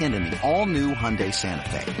weekend in the all-new Hyundai Santa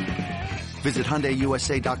Fe. Visit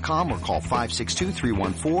HyundaiUSA.com or call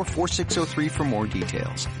 562-314-4603 for more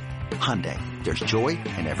details. Hyundai, there's joy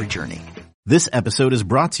in every journey. This episode is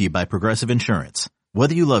brought to you by Progressive Insurance.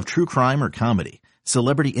 Whether you love true crime or comedy,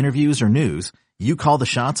 celebrity interviews or news, you call the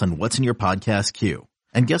shots on what's in your podcast queue.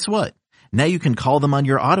 And guess what? Now you can call them on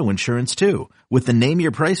your auto insurance too with the Name Your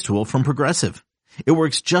Price tool from Progressive. It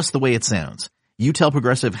works just the way it sounds. You tell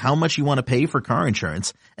Progressive how much you want to pay for car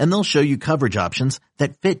insurance, and they'll show you coverage options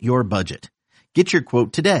that fit your budget. Get your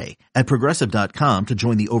quote today at Progressive.com to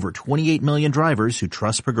join the over 28 million drivers who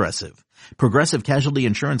trust Progressive. Progressive Casualty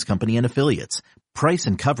Insurance Company and Affiliates. Price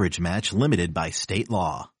and coverage match limited by state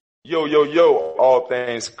law. Yo, all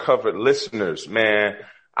things covered listeners, man.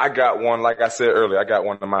 I got one, like I said earlier, I got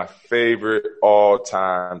one of my favorite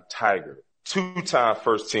all-time Tiger. 2-time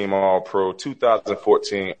first-team All-Pro,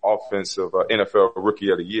 2014 Offensive NFL Rookie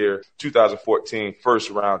of the Year, 2014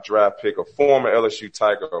 first-round draft pick, a former LSU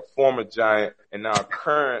Tiger, a former Giant, and now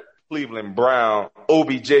current Cleveland Brown.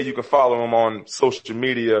 OBJ, you can follow him on social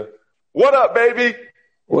media. What up, baby?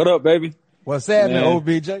 What up, baby? What's happening,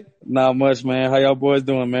 OBJ? Not much, man. How y'all boys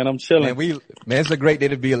doing, man? I'm chilling. Man, it's a great day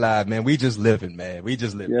to be alive, man. We just living, man. We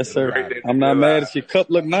just living. Yes, sir. I'm not mad at your cup.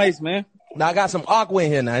 Look nice, man. Now I got some aqua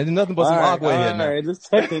in here now. There's nothing but some aqua in here now. Right, just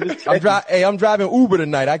checking. I'm driving Uber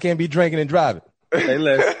tonight. I can't be drinking and driving. Say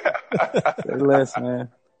less. Say less, man.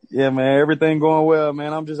 Yeah, man. Everything going well,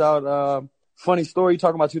 man. I'm just out. Funny story.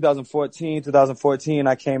 Talking about 2014,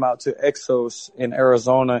 I came out to Exos in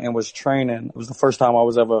Arizona and was training. It was the first time I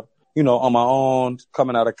was ever, on my own,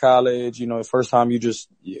 coming out of college. The first time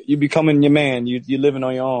you becoming your man. You living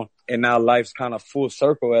on your own. And now life's kind of full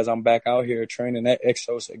circle as I'm back out here training at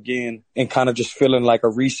Exos again and kind of just feeling like a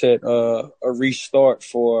reset, a restart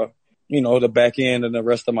for, the back end and the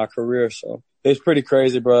rest of my career. So it's pretty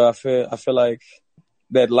crazy, bro. I feel like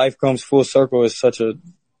that life comes full circle is such a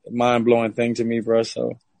mind blowing thing to me, bro.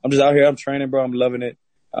 So I'm just out here. I'm training, bro. I'm loving it.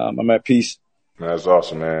 I'm at peace. That's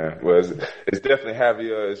awesome, man. Well, it's definitely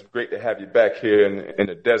it's great to have you back here in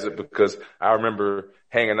the desert because I remember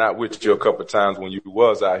hanging out with you a couple of times when you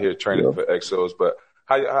was out here training for Exos. But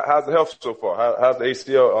how's the health so far? How's the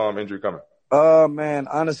ACL injury coming? Man,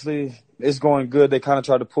 honestly, it's going good. They kind of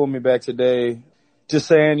tried to pull me back today. Just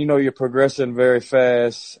saying, you're progressing very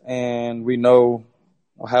fast and we know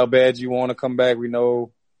how bad you want to come back. We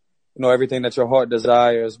know, everything that your heart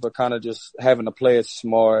desires, but kind of just having to play it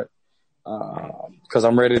smart. Cause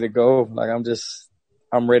I'm ready to go.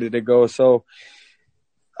 I'm ready to go. So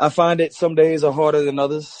I find it some days are harder than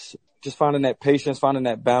others. Just finding that patience, finding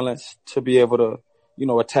that balance to be able to,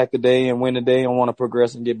 attack the day and win the day and want to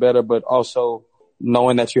progress and get better, but also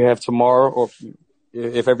knowing that you have tomorrow, or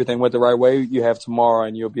if everything went the right way, you have tomorrow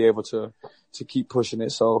and you'll be able to keep pushing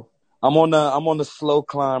it. So I'm on the slow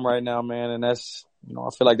climb right now, man. And that's, I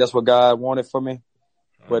feel like that's what God wanted for me.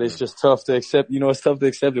 But it's just tough to accept. It's tough to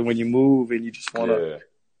accept it when you move and you just want to,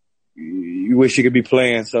 you wish you could be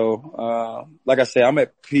playing. So, like I said, I'm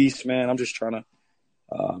at peace, man. I'm just trying to,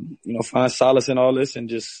 find solace in all this and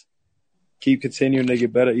just keep continuing to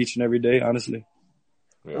get better each and every day, honestly.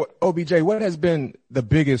 Yeah. OBJ, what has been the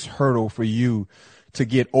biggest hurdle for you to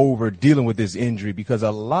get over dealing with this injury? Because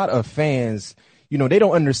a lot of fans, you know, they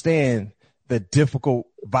don't understand the difficult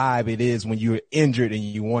vibe it is when you're injured and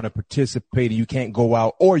you want to participate and you can't go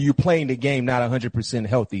out, or you're playing the game not 100%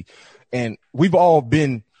 healthy. And we've all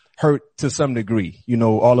been hurt to some degree, you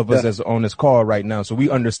know, all of us that's on this call right now. So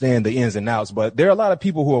we understand the ins and outs, but there are a lot of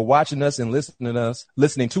people who are watching us and listening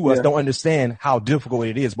to us don't understand how difficult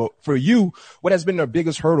it is. But for you, what has been the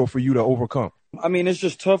biggest hurdle for you to overcome? I mean, it's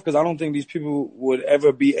just tough because I don't think these people would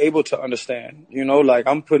ever be able to understand, you know, like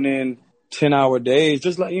I'm putting in 10-hour days,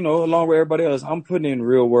 just like, you know, along with everybody else. I'm putting in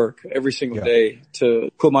real work every single day to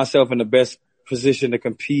put myself in the best position to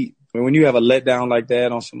compete. I mean, when you have a letdown like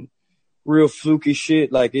that on some real fluky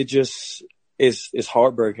shit, like it just is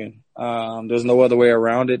heartbreaking. There's no other way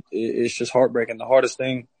around it. It's just heartbreaking. The hardest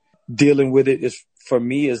thing dealing with it is for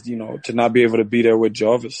me is, you know, to not be able to be there with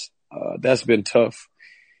Jarvis. That's been tough.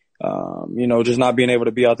 You know, just not being able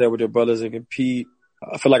to be out there with your brothers and compete.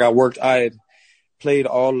 I feel like I had played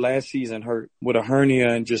all last season hurt with a hernia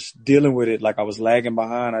and just dealing with it like I was lagging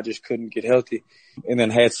behind. I just couldn't get healthy. And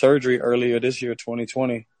then had surgery earlier this year,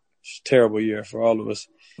 2020. It's a terrible year for all of us.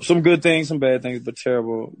 Some good things, some bad things, but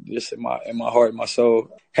terrible just in my heart and my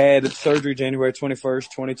soul. Had surgery January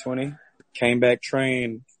 21st, 2020. Came back,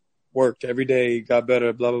 trained, worked every day, got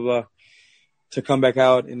better, blah, blah, blah. To come back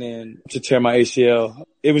out and then to tear my ACL.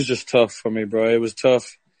 It was just tough for me, bro. It was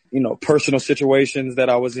tough, you know, personal situations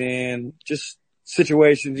that I was in, just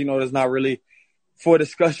situations, you know, that's not really for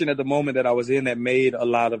discussion at the moment that I was in that made a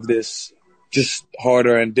lot of this just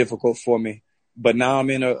harder and difficult for me. But now I'm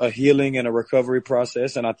in a healing and a recovery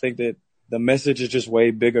process. And I think that the message is just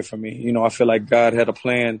way bigger for me. You know, I feel like God had a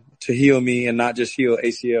plan to heal me and not just heal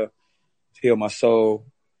ACL, heal my soul,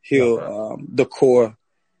 heal the core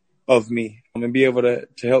of me. And be able to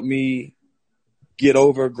help me get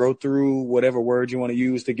over, grow through whatever word you want to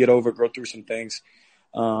use to get over, grow through some things.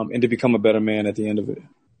 And to become a better man at the end of it.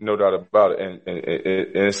 No doubt about it. And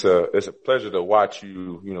it's a pleasure to watch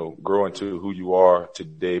you, you know, grow into who you are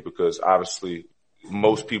today, because obviously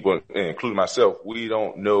most people, including myself, we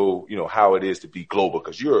don't know, you know, how it is to be global,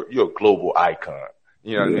 because you're a global icon.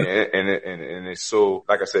 You know what I mean? And it's so,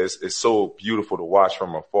 like I said, it's so beautiful to watch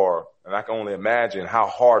from afar. And I can only imagine how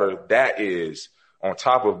harder that is on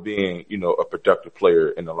top of being, you know, a productive player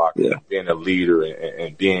in the locker room, being a leader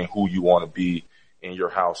and being who you want to be in your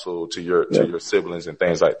household, to your siblings and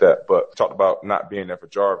things like that. But talked about not being there for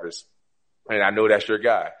Jarvis, and I know that's your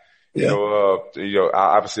guy. You know,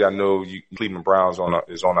 obviously I know Cleveland Browns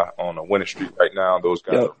is on a winning streak right now. Those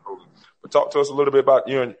guys are rolling. But talk to us a little bit about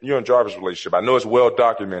you and Jarvis' relationship. I know it's well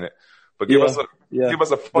documented, but give us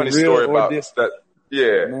a funny story about that.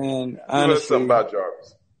 Yeah, man, honestly, give us something about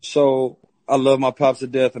Jarvis. So I love my pops to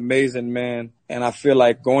death. Amazing man. And I feel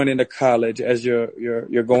like going into college as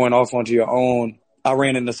you're going off onto your own, I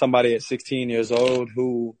ran into somebody at 16 years old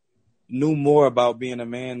who knew more about being a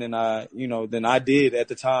man than I did at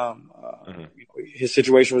the time. His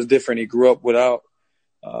situation was different. He grew up without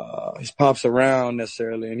his pops around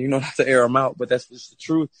necessarily, and not to air him out, but that's just the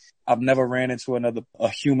truth. I've never ran into a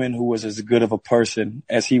human who was as good of a person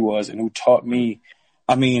as he was, and who taught me.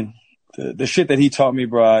 I mean, the shit that he taught me,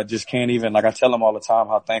 bro, I just can't even, like I tell him all the time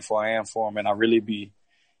how thankful I am for him, and I really be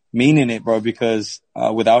meaning it, bro, because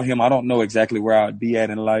without him, I don't know exactly where I'd be at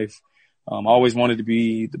in life. I always wanted to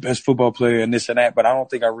be the best football player and this and that, but I don't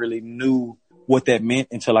think I really knew what that meant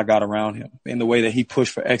until I got around him, in the way that he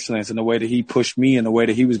pushed for excellence, in the way that he pushed me, in the way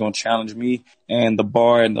that he was going to challenge me. And the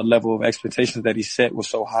bar and the level of expectations that he set was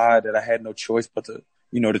so high that I had no choice but to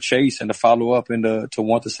chase and to follow up and to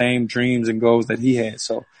want the same dreams and goals that he had.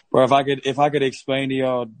 So, bro, if I could explain to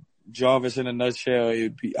y'all Jarvis in a nutshell,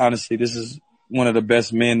 it'd be, honestly, this is one of the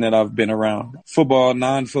best men that I've been around. Football,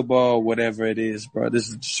 non-football, whatever it is, bro. This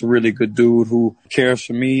is just a really good dude who cares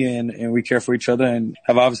for me and we care for each other and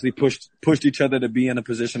have obviously pushed each other to be in the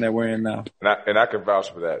position that we're in now. And I can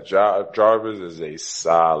vouch for that. Jarvis is a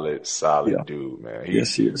solid dude, man.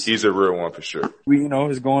 Yes, he is. He's a real one for sure.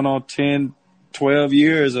 It's going on 10, 12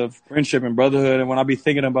 years of friendship and brotherhood. And when I be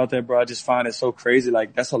thinking about that, bro, I just find it so crazy.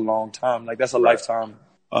 Like, that's a long time. Like, that's a lifetime.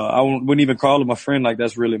 I wouldn't even call him a friend. Like,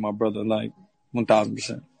 that's really my brother. Like,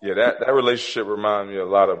 1,000%. Yeah, that relationship reminds me a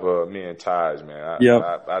lot of me and Taj, man.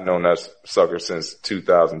 I've known that sucker since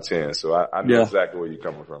 2010, so I know exactly where you're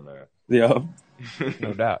coming from, man. Yeah.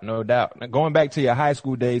 No doubt. Now, going back to your high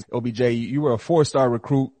school days, OBJ, you were a 4-star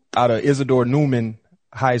recruit out of Isidore Newman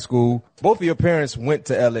High School. Both of your parents went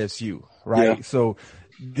to LSU, right? Yeah. So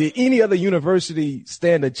Did any other university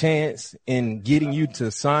stand a chance in getting you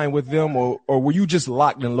to sign with them, or were you just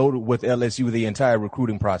locked and loaded with LSU the entire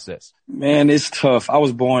recruiting process? Man, it's tough. I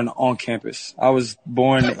was born on campus. I was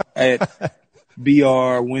born at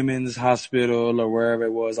BR Women's Hospital or wherever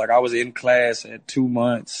it was. Like, I was in class at 2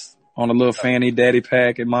 months on a little fanny daddy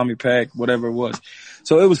pack and mommy pack, whatever it was.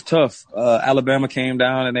 So it was tough. Alabama came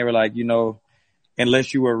down and they were like,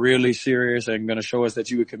 unless you were really serious and going to show us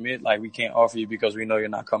that you would commit, like, we can't offer you because we know you're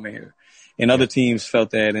not coming here. And other teams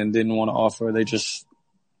felt that and didn't want to offer. They just,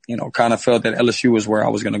 kind of felt that LSU was where I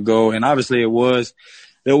was going to go. And obviously there was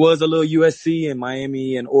a little USC and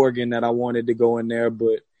Miami and Oregon that I wanted to go in there,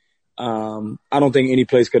 but I don't think any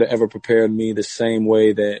place could have ever prepared me the same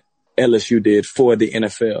way that LSU did for the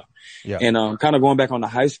NFL. Yeah. And kind of going back on the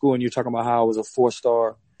high school, and you're talking about how I was a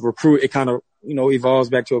 4-star recruit, it kind of, evolves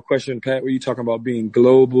back to a question, Pat, where you talking about being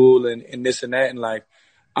global and this and that. And like,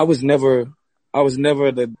 I was never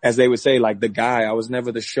the, as they would say, like the guy. I was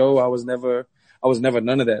never the show. I was never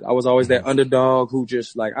none of that. I was always that underdog who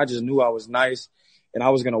just like, I just knew I was nice and I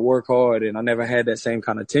was going to work hard, and I never had that same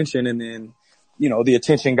kind of attention. And then, the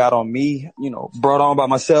attention got on me, brought on by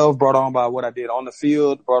myself, brought on by what I did on the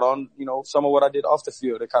field, brought on, some of what I did off the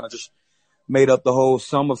field. It kind of just made up the whole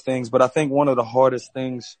sum of things. But I think one of the hardest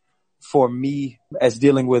things for me as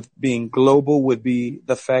dealing with being global would be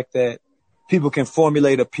the fact that people can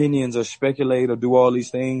formulate opinions or speculate or do all these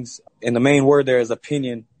things. And the main word there is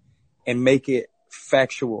opinion, and make it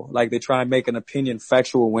factual. Like, they try and make an opinion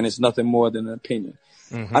factual when it's nothing more than an opinion.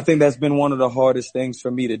 Mm-hmm. I think that's been one of the hardest things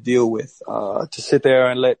for me to deal with, to sit there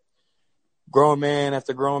and let grown man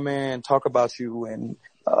after grown man talk about you and,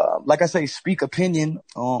 like I say, speak opinion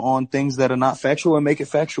on things that are not factual and make it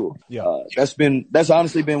factual. Yeah. That's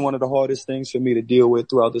honestly been one of the hardest things for me to deal with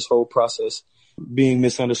throughout this whole process. Being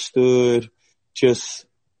misunderstood, just,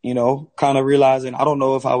 kind of realizing I don't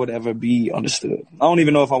know if I would ever be understood. I don't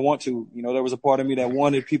even know if I want to. There was a part of me that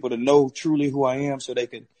wanted people to know truly who I am so they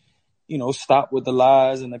could, stop with the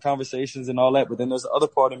lies and the conversations and all that. But then there's the other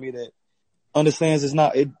part of me that understands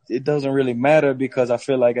it doesn't really matter, because I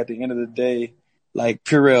feel like at the end of the day, like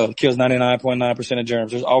Purell kills 99.9% of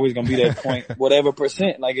germs. There's always going to be that point, whatever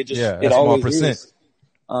percent. Like, it always is.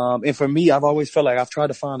 And for me, I've always felt like I've tried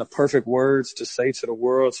to find the perfect words to say to the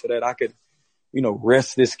world so that I could,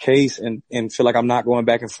 rest this case and feel like I'm not going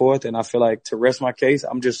back and forth. And I feel like to rest my case,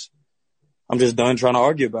 I'm just done trying to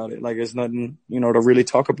argue about it. Like, there's nothing, to really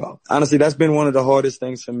talk about. Honestly, that's been one of the hardest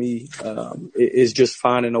things for me, is just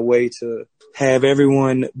finding a way to have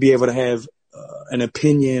everyone be able to have an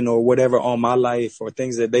opinion or whatever on my life or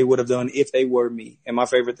things that they would have done if they were me. And my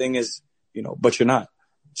favorite thing is, but you're not.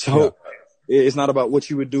 So it's not about what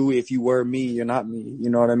you would do if you were me. You're not me. You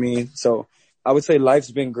know what I mean? So I would say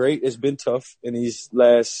life's been great. It's been tough in these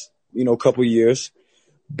last, couple years.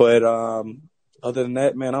 But other than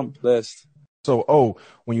that, man, I'm blessed. So,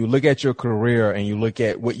 when you look at your career and you look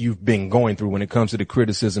at what you've been going through when it comes to the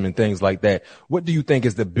criticism and things like that, what do you think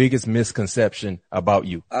is the biggest misconception about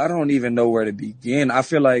you? I don't even know where to begin. I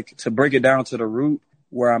feel like to break it down to the root,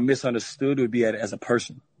 where I'm misunderstood would be as a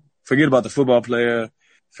person. Forget about the football player.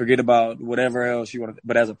 Forget about whatever else you want to,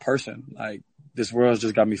 but as a person, like, this world's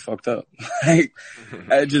just got me fucked up. Like,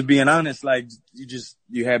 just being honest, like,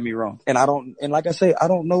 you had me wrong. And like I say, I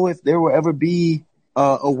don't know if there will ever be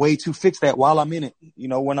a way to fix that while I'm in it,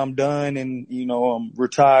 when I'm done and, I'm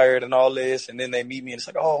retired and all this, and then they meet me and it's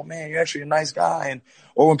like, oh man, you're actually a nice guy.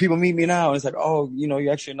 Or when people meet me now, and it's like, oh,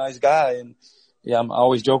 you're actually a nice guy. And yeah, I'm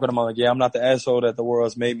always joking. I'm like, yeah, I'm not the asshole that the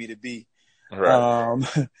world's made me to be.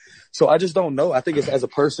 Right. So I just don't know. I think it's as a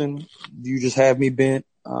person, you just have me bent.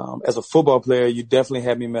 As a football player, you definitely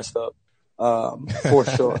had me messed up. For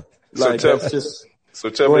sure. So tell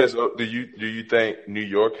me this, do you think New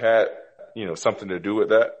York had, something to do with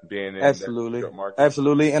that, being in Absolutely. New York market?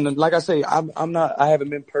 Absolutely. And like I say, I haven't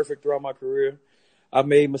been perfect throughout my career. I've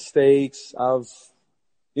made mistakes.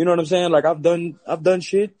 You know what I'm saying? Like, I've done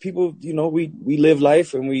shit. People, we live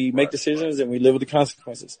life and we make decisions and we live with the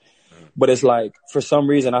consequences. But it's like, for some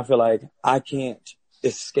reason, I feel like I can't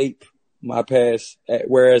escape my past,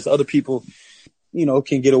 whereas other people,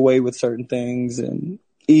 can get away with certain things. And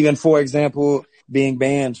even, for example, being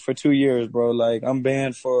banned for 2 years, bro. Like, I'm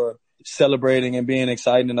banned for celebrating and being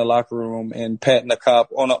excited in the locker room and patting the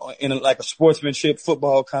cop in a sportsmanship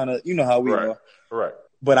football kind of, how we are. Right.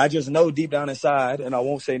 But I just know deep down inside, and I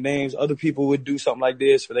won't say names, other people would do something like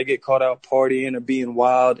this where they get caught out partying or being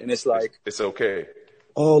wild. And it's like, it's okay.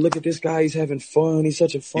 Oh, look at this guy. He's having fun. He's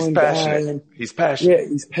such a fun guy. And he's passionate.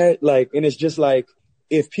 Yeah, and it's just like,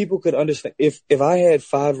 if people could understand, if I had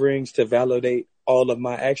 5 rings to validate all of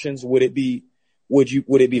my actions, would it be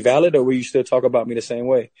would it be valid, or will you still talk about me the same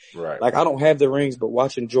way? Right. Like, I don't have the rings, but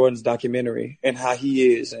watching Jordan's documentary and how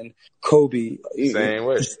he is, and Kobe. Same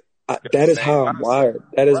way. That is how I'm wired.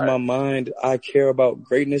 That is my mind. I care about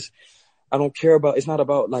greatness. I don't care about, it's not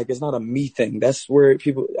a me thing. That's where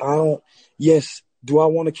yes. Do I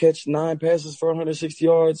want to catch 9 passes for 160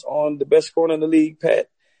 yards on the best corner in the league,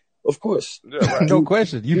 Pat? Of course. Yeah, right. No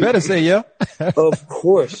question. You better say yeah. Of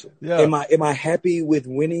course. Yeah. Am I happy with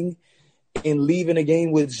winning and leaving a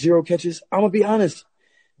game with 0 catches? I'm going to be honest.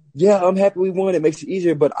 Yeah, I'm happy we won. It makes it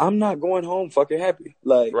easier, but I'm not going home fucking happy.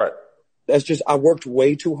 Like, right. That's just, I worked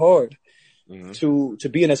way too hard to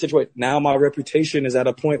be in that situation. Now my reputation is at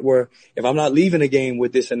a point where if I'm not leaving a game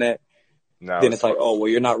with this and that, then it's like, oh, well,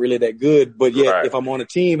 you're not really that good. But yet, if I'm on a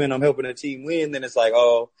team and I'm helping a team win, then it's like,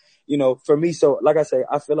 oh, for me. So like I say,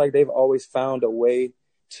 I feel like they've always found a way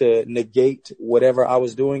to negate whatever I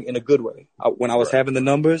was doing in a good way. When I was having the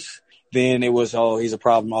numbers, then it was, oh, he's a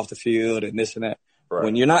problem off the field and this and that. Right.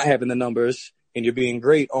 When you're not having the numbers and you're being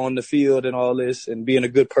great on the field and all this and being a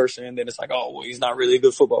good person, then it's like, oh, well, he's not really a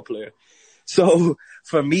good football player. So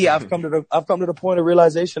for me, I've come to the point of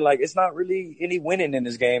realization, like, it's not really any winning in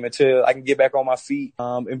this game until I can get back on my feet,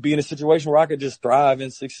 and be in a situation where I could just thrive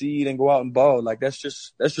and succeed and go out and ball. Like, that's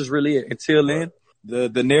just really it. Until then,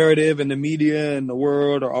 the narrative and the media and the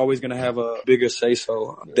world are always going to have a bigger say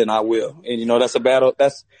so than I will. And, that's a battle.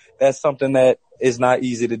 That's something that is not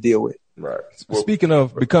easy to deal with. Right. Speaking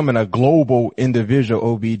of becoming a global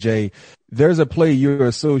individual, OBJ, there's a play you're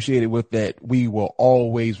associated with that we will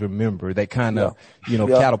always remember that kind of,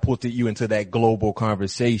 catapulted you into that global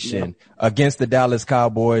conversation against the Dallas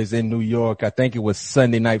Cowboys in New York. I think it was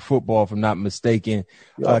Sunday Night Football, if I'm not mistaken.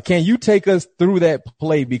 Can you take us through that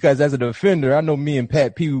play? Because as a defender, I know me and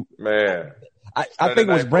Pat Pugh, man, I think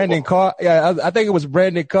it was Brandon Carr. Yeah, I think it was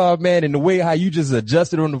Brandon Carr, man, and the way how you just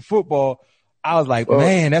adjusted on the football. I was like,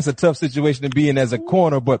 man, that's a tough situation to be in as a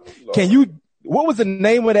corner. But what was the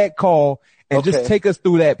name of that call? And just take us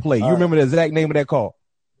through that play. You remember the exact name of that call?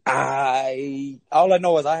 All I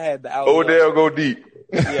know is I had the outlet. Odell go deep.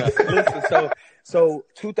 Yeah. Listen, so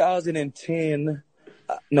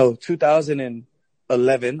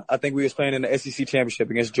 2011, I think we was playing in the SEC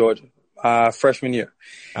championship against Georgia, freshman year.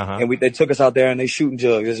 And they took us out there and they shooting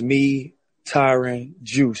jugs. It's me, Tyron,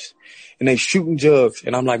 Juice, and they shooting jugs.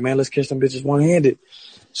 And I'm like, man, let's catch them bitches one-handed.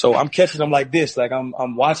 So I'm catching them like this. Like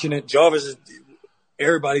I'm watching it. Jarvis is,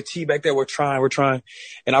 everybody T back there. We're trying.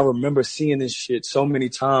 And I remember seeing this shit so many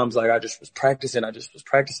times. Like I just was practicing. I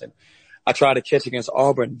tried to catch against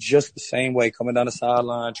Auburn just the same way, coming down the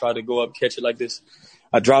sideline, tried to go up, catch it like this.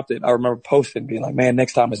 I dropped it. I remember posting, being like, man,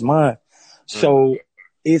 next time it's mine. So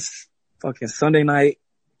it's fucking Sunday night,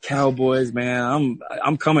 Cowboys, man.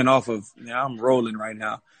 I'm coming off of, I'm rolling right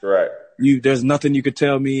now. Right. There's nothing you could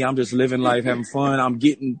tell me. I'm just living life, having fun. I'm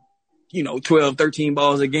getting, 12, 13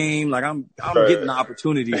 balls a game. Like I'm getting the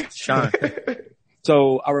opportunity to shine.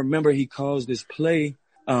 So I remember he calls this play.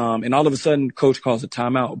 And all of a sudden coach calls a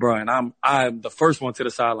timeout, bro. And I'm the first one to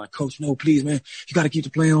the sideline. Coach, no, please, man. You got to keep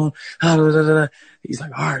the play on. He's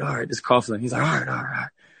like, all right. This Coughlin. He's like, all right.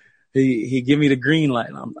 He give me the green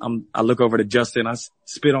light. I look over to Justin. I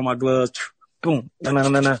spit on my gloves. Boom.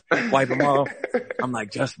 Wipe them off. I'm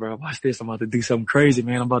like, Justin, bro, watch this. I'm about to do something crazy,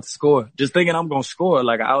 man. I'm about to score. Just thinking I'm going to score,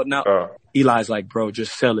 like out and out. Eli's like, bro,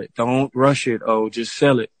 just sell it. Don't rush it. Oh, just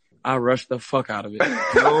sell it. I rushed the fuck out of it.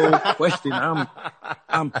 No question. I'm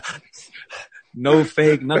no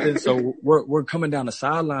fake, nothing. So we're coming down the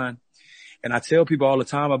sideline. And I tell people all the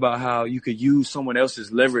time about how you could use someone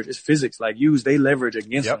else's leverage. It's physics. Like use their leverage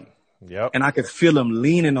against them. Yep. And I could feel him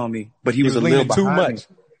leaning on me, but he was a little behind too much.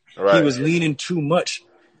 Me. Right. He was leaning too much.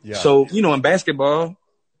 Yeah. So, in basketball,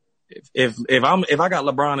 if I got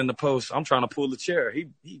LeBron in the post, I'm trying to pull the chair. He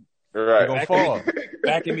gonna fall.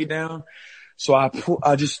 Backing me down. So I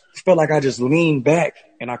just felt like I just leaned back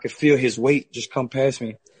and I could feel his weight just come past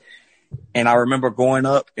me. And I remember going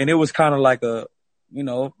up and it was kind of like a,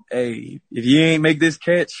 hey, if you ain't make this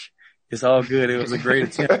catch, it's all good. It was a great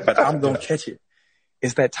attempt, but I'm going to catch it.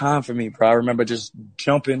 It's that time for me, bro. I remember just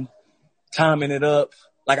jumping, timing it up.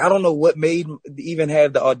 Like, I don't know what made even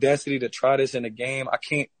have the audacity to try this in a game. I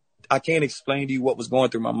can't explain to you what was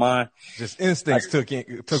going through my mind. Just instincts took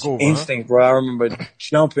over. Instinct, bro. I remember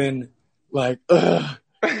jumping like, and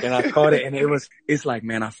I caught it and it's like,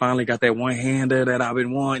 man, I finally got that one-hander that I've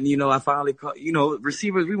been wanting. I finally caught,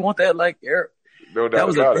 receivers, we want that like, no doubt that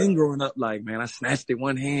was a thing it. growing up. Like, man, I snatched it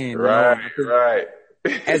one hand. Right.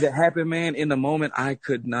 As it happened, man, in the moment, I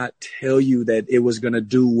could not tell you that it was going to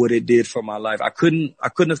do what it did for my life. I couldn't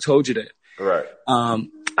have told you that. Right.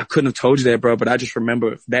 I couldn't have told you that, bro, but I just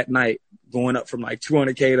remember that night going up from like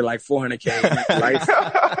 200K to like 400K. Life,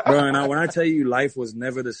 bro, and when I tell you life was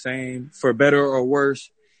never the same, for better or worse,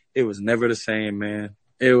 it was never the same, man.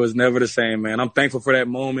 It was never the same, man. I'm thankful for that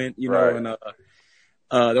moment, you know, and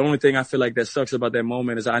the only thing I feel like that sucks about that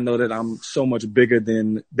moment is I know that I'm so much bigger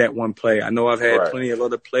than that one play. I know I've had plenty of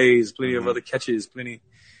other plays, plenty of other catches,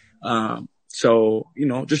 so, you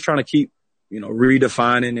know, just trying to keep, you know,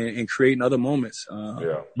 redefining and creating other moments.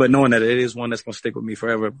 But knowing that it is one that's going to stick with me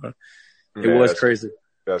forever. But it was crazy.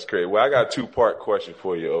 That's crazy. Well, I got a 2-part question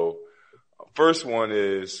for you, O. First one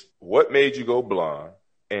is, what made you go blonde?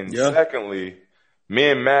 And secondly, me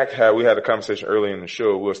and Mac we had a conversation earlier in the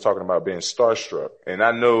show. We was talking about being starstruck. And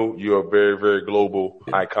I know you're a very, very global,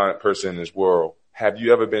 iconic person in this world. Have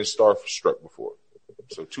you ever been starstruck before?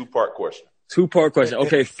 So 2-part question. 2-part question.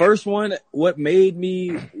 Okay, first one, what made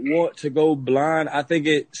me want to go blind? I think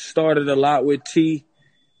it started a lot with T,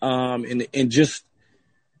 and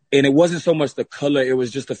it wasn't so much the color. It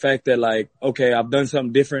was just the fact that, like, okay, I've done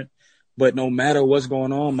something different, but no matter what's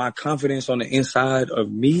going on, my confidence on the inside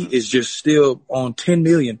of me is just still on 10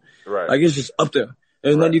 million. Right. Like, it's just up there.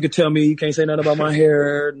 There's nothing you can tell me. You can't say nothing about my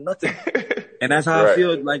hair, nothing. And that's how I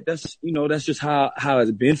feel. Like, that's, you know, that's just how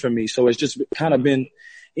it's been for me. So it's just kind of been,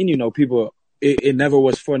 and, you know, people, it never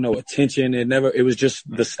was for no attention. It was just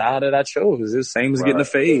the style that I chose. It's the same as getting a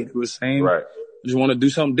fade. It was the same. I just want to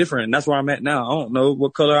do something different. And that's where I'm at now. I don't know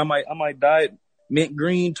what color I might dye it mint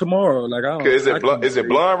green tomorrow. Like, I don't know. Is it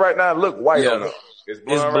blonde right now? Look white on it. It's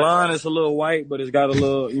blonde. It's a little white, but it's got a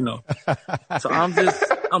little, you know. So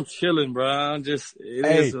I'm chilling, bro. It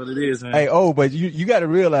is what it is, man. Hey, but you got to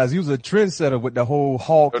realize you was a trendsetter with the whole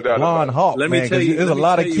hawk, blonde hawk. Let me tell you, there's a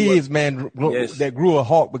lot of kids, that grew a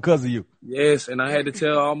hawk because of you. Yes, and I had to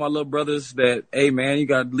tell all my little brothers that, hey, man, you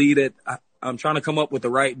got to lead it. I'm trying to come up with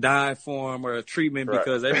the right dye form or treatment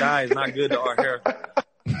because that dye is not good to our hair.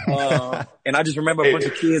 And I just remember a bunch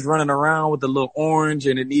of kids running around with the little orange,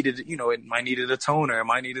 and it might needed a toner, it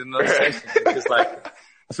might needed another section. It's just like,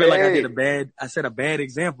 I feel like I set a bad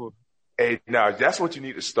example. Hey, now that's what you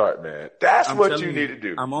need to start, man. That's what you need to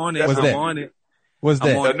do. I'm on it. On it. What's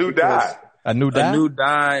that? A new dye. A new dye? A new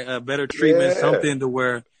dye, a better treatment, something to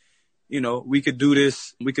where, you know, we could do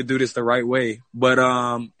this the right way. But,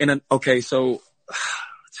 so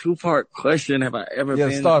 2-part question. Have I ever been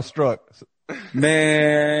starstruck?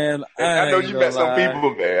 Man, I know you met some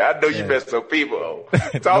people, man. I know you met some people.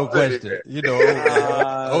 No question. Me, you know,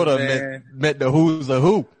 Oda met the who's a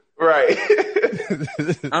who. Right.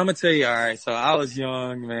 I'm gonna tell you, all right. So I was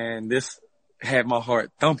young, man. This had my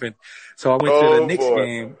heart thumping. So I went to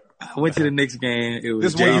the Knicks game. It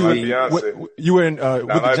was you were in with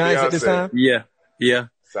the Giants at this time? Yeah.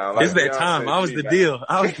 Like it's that time. I was the deal.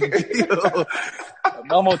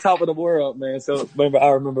 I'm on top of the world, man. So I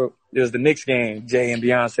remember it was the Knicks game. Jay and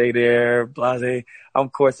Beyonce there, Blase. I'm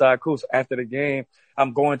courtside, cool. So after the game,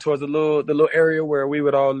 I'm going towards the little area where we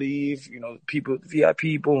would all leave. You know, people,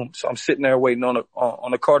 VIP, boom. So I'm sitting there waiting on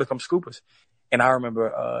a car to come scoop us. And I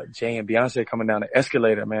remember Jay and Beyonce coming down the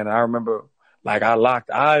escalator, man. And I remember, like, I locked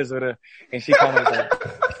eyes with her, and she kind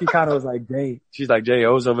of was like, Jay. She's like, Jay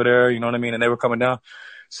O's over there, you know what I mean? And they were coming down.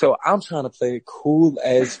 So I'm trying to play it cool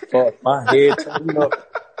as fuck. My head,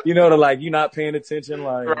 you know, like, you're not paying attention,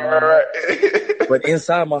 like, right. But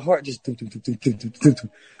inside my heart, just,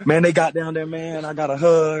 man, they got down there, man. I got a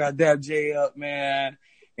hug. I dabbed Jay up, man.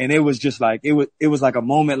 And it was just like, it was like a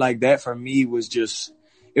moment like that for me was just,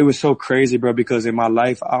 it was so crazy, bro, because in my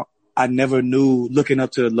life, I never knew, looking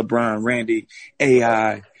up to LeBron, Randy,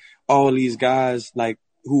 AI, all these guys, like,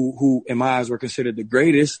 who in my eyes were considered the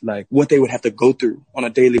greatest, like what they would have to go through on a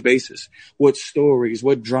daily basis, what stories,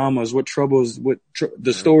 what dramas, what troubles,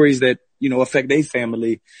 the stories that, you know, affect their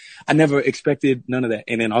family. I never expected none of that.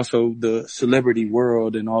 And then also the celebrity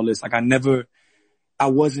world and all this, like I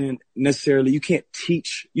wasn't necessarily, you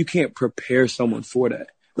can't prepare someone for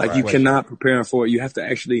that. Like you cannot prepare them for it. You have to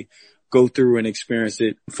actually go through and experience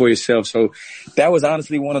it for yourself. So that was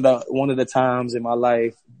honestly one of the times in my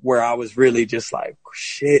life where I was really just like,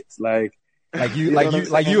 shit, like you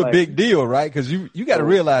a big deal, right? Cause you got to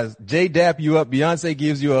realize Jay dap you up, Beyonce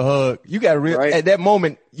gives you a hug. You got to at that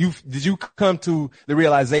moment, did you come to the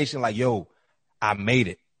realization like, yo, I made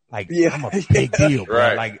it. Like, I'm a big deal, bro.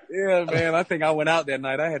 Right. Like, yeah, man. I think I went out that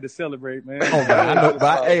night. I had to celebrate, man. Oh, man. I know,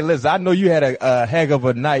 but hey, listen, I know you had a heck of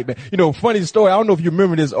a night, man. You know, funny story. I don't know if you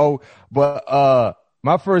remember this, but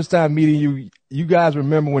my first time meeting you guys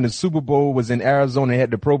remember when the Super Bowl was in Arizona, they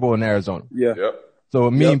had the Pro Bowl in Arizona. Yeah. Yep.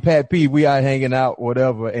 So me and Pat P, we out hanging out,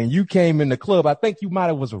 whatever, and you came in the club. I think you might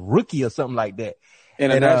have was a rookie or something like that.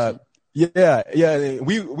 We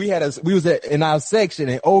was in our section,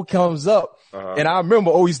 and O comes up. And I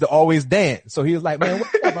remember used to always dance. So he was like, man,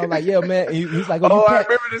 what's up? I was like, yeah, man. He's like, I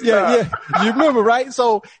remember this time. Yeah. You remember, right?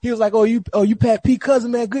 So he was like, you Pat P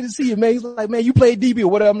cousin, man. Good to see you, man. He's like, man, you play DB or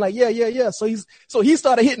whatever. I'm like, yeah. So he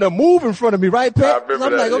started hitting a move in front of me, right, Pat? I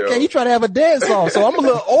remember I'm like, okay, he trying to have a dance off. So I'm a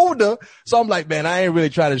little older. So I'm like, man, I ain't really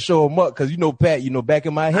trying to show him up. Cause Pat, back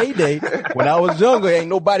in my heyday when I was younger, ain't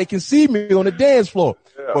nobody can see me on the dance floor.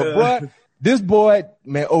 Yeah. But bro, this boy,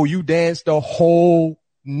 man, you danced the whole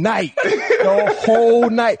night. The whole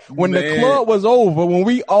night. When the club was over, when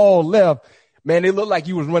we all left, man, it looked like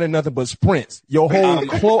you was running nothing but sprints. Your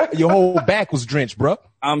whole back was drenched, bro.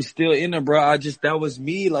 I'm still in there, bro. That was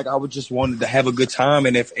me. Like, I would just wanted to have a good time.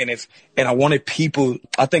 And I wanted people,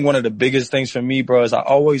 I think one of the biggest things for me, bro, is I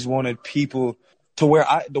always wanted people to where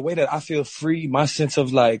the way that I feel free, my sense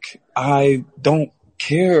of like, I don't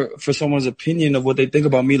care for someone's opinion of what they think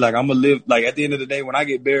about me. Like, I'm gonna live, like, at the end of the day, when I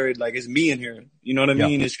get buried, like, it's me in here. You know what I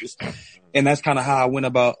mean? It's just, and that's kind of how I went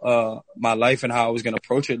about, my life and how I was going to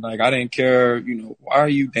approach it. Like, I didn't care, why are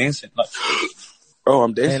you dancing? Like,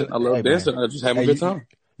 I'm dancing. I love dancing. Man. I just having a good time.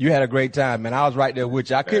 You had a great time, man. I was right there with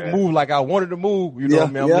you. I couldn't move like I wanted to move. You know what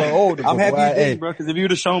I mean? I'm a little older. I'm happy you did, bro, because if you would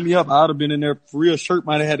have shown me up, I would have been in there for real. Shirt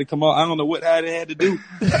might have had to come out. I don't know what I had to do.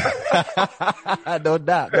 No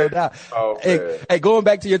doubt. Oh, hey, going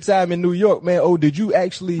back to your time in New York, man, did you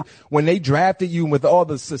actually, when they drafted you with all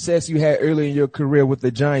the success you had early in your career with the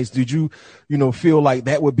Giants, did you, feel like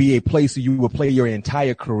that would be a place that you would play your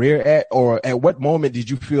entire career at? Or at what moment did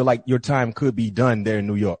you feel like your time could be done there in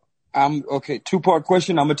New York? Okay. 2-part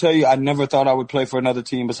question. I'm going to tell you, I never thought I would play for another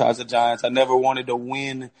team besides the Giants. I never wanted to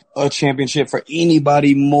win a championship for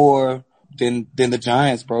anybody more than the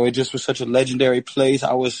Giants, bro. It just was such a legendary place.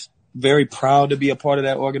 I was very proud to be a part of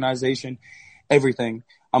that organization. Everything.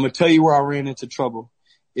 I'm going to tell you where I ran into trouble.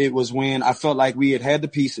 It was when I felt like we had the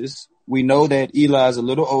pieces. We know that Eli is a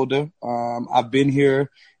little older. I've been here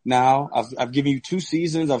now. I've given you 2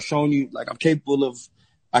 seasons. I've shown you like I'm capable of,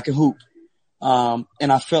 I can hoop.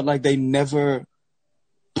 And I felt like they never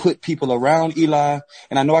put people around Eli.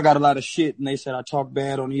 And I know I got a lot of shit and they said I talk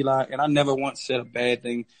bad on Eli, and I never once said a bad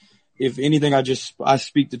thing. If anything, I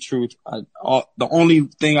speak the truth. The only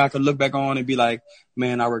thing I could look back on and be like,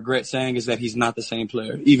 man, I regret saying is that he's not the same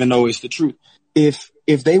player, even though it's the truth. If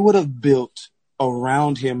they would have built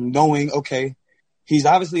around him knowing, okay, he's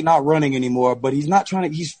obviously not running anymore, but he's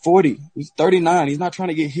 40, he's 39. He's not trying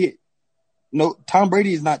to get hit. No, Tom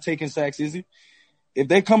Brady is not taking sacks, is he? If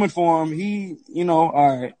they're coming for him, all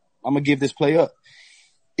right, I'm going to give this play up.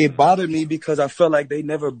 It bothered me because I felt like they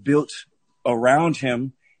never built around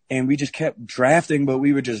him and we just kept drafting, but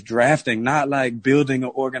we were just drafting, not like building an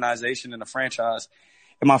organization and a franchise.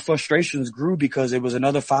 And my frustrations grew because it was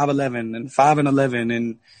another 5-11 and 5-11.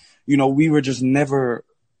 And, we were just never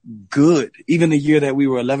good. Even the year that we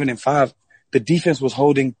were 11-5, the defense was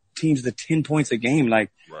holding teams to 10 points a game.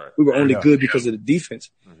 Like, we were only good because of the defense.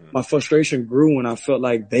 Mm-hmm. My frustration grew when I felt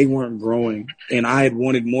like they weren't growing and I had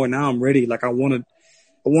wanted more. Now I'm ready. Like I want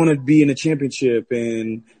to be in a championship,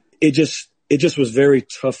 and it just was very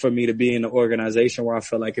tough for me to be in an organization where I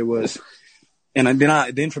felt like it was. And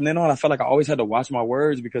then from then on, I felt like I always had to watch my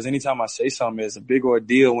words because anytime I say something, it's a big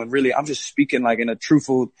ordeal when really I'm just speaking like in a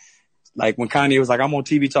truthful, like when Kanye was like, I'm on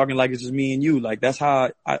TV talking like it's just me and you. Like that's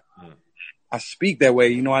how I speak that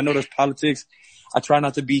way. I know there's politics. I try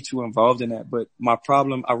not to be too involved in that, but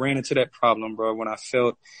I ran into that problem, bro, when I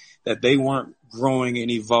felt that they weren't growing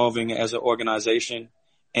and evolving as an organization,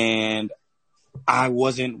 and I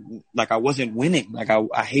wasn't winning. Like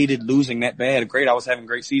I hated losing that bad. Great. I was having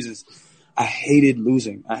great seasons. I hated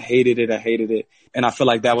losing. I hated it. And I feel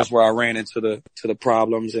like that was where I ran into the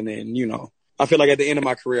problems. And then, I feel like at the end of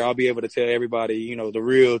my career, I'll be able to tell everybody, the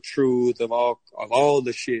real truth of all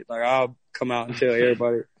the shit. Like I'll come out and tell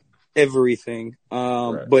everybody everything.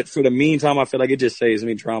 Right. But for the meantime, I feel like it just saves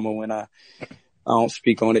me drama when I don't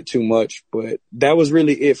speak on it too much. But that was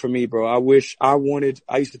really it for me, bro. I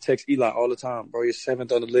used to text Eli all the time, bro. You're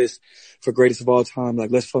 7th on the list for greatest of all time.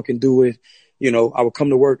 Like, let's fucking do it. I would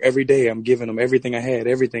come to work every day. I'm giving him everything I had,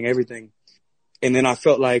 everything. And then I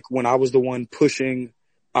felt like when I was the one pushing,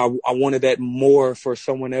 I wanted that more for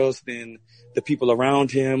someone else than the people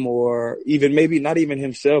around him, or even maybe not even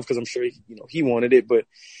himself, because I'm sure he wanted it, but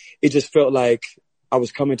it just felt like I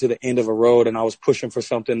was coming to the end of a road and I was pushing for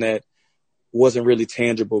something that wasn't really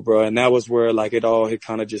tangible, bro. And that was where like it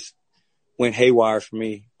kind of just went haywire for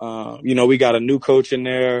me. We got a new coach in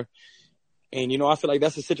there, and I feel like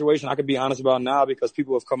that's a situation I could be honest about now because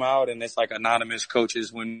people have come out and it's like anonymous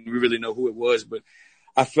coaches when we really know who it was. But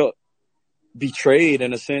I felt betrayed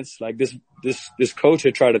in a sense. Like this coach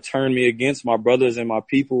had tried to turn me against my brothers and my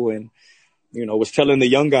people, and was telling the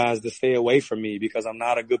young guys to stay away from me because I'm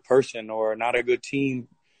not a good person or not a good team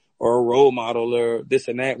or a role model or this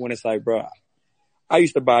and that, when it's like, bro, I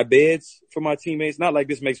used to buy beds for my teammates. Not like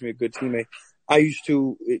this makes me a good teammate. I used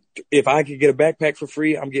to, if I could get a backpack for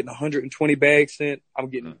free, I'm getting 120 bags sent. I'm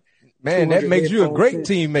getting, man, that makes you a great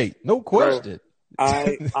teammate. No question.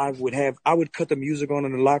 Bro, I would cut the music on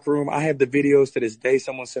in the locker room. I have the videos to this day.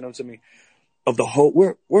 Someone sent them to me of the whole,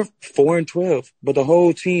 we're 4-12, but the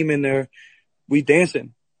whole team in there, we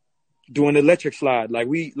dancing, doing the electric slide.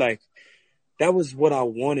 That was what I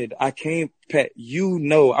wanted. I Pat,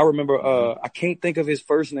 I remember, I can't think of his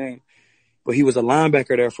first name, but he was a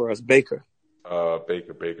linebacker there for us, Baker.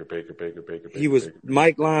 Baker. He was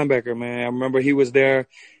Mike Linebacker, man. I remember he was there.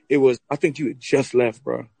 I think you had just left,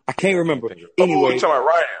 bro. I can't remember. Anyway. You're talking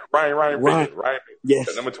about Ryan.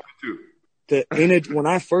 Yes. Number 22. When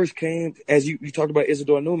I first came, as you talked about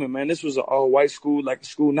Isidore Newman, man, this was an all-white school, like a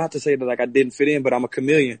school, not to say that I didn't fit in, but I'm a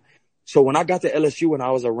chameleon. So when I got to LSU and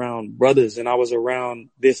I was around brothers and I was around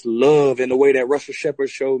this love and the way that Russell Shepard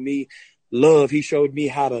showed me love, he showed me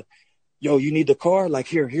how to, you need the car? Like,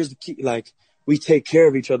 here's the key. Like, we take care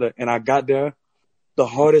of each other. And I got there. The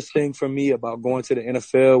hardest thing for me about going to the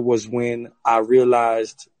NFL was when I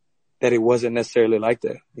realized that it wasn't necessarily like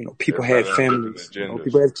that. People had families,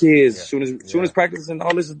 people had kids. As soon as practice and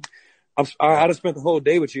all this, I'd have spent the whole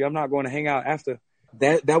day with you. I'm not going to hang out after.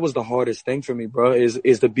 That was the hardest thing for me, bro,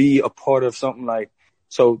 is to be a part of something like,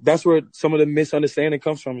 so that's where some of the misunderstanding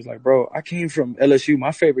comes from. It's like, bro, I came from LSU.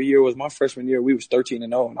 My favorite year was my freshman year. We was 13-0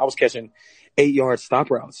 and I was catching 8-yard stop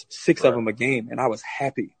routes, 6 of them a game. And I was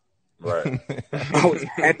happy. Right. I was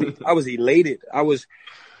happy. I was elated.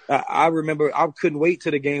 I remember I couldn't wait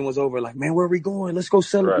till the game was over. Like, man, where are we going? Let's go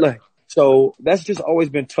celebrate. Right. So that's just always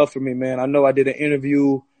been tough for me, man. I know I did an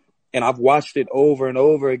interview and I've watched it over and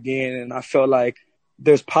over again. And I felt like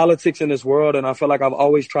there's politics in this world. And I feel like I've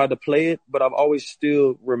always tried to play it, but I've always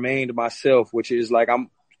still remained myself, which is like, I'm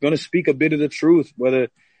going to speak a bit of the truth, whether,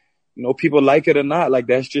 people like it or not. Like,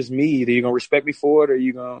 that's just me. Either you're going to respect me for it or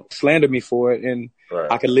you're going to slander me for it. And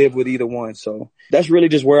I can live with either one. So that's really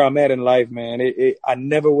just where I'm at in life, man. I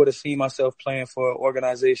never would have seen myself playing for an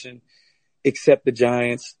organization except the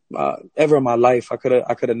Giants, ever in my life. I could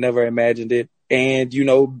have never imagined it. And,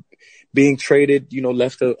 being traded,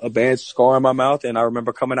 left a bad scar in my mouth. And I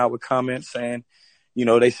remember coming out with comments saying,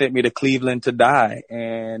 they sent me to Cleveland to die,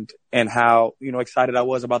 and how, excited I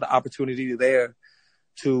was about the opportunity there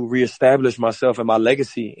to reestablish myself and my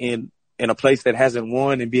legacy in a place that hasn't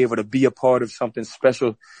won, and be able to be a part of something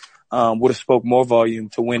special, would have spoke more volume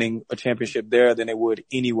to winning a championship there than it would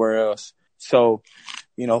anywhere else. So,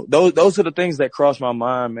 those are the things that cross my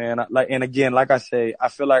mind, man. And again, like I say, I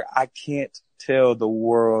feel like I can't tell the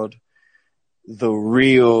world the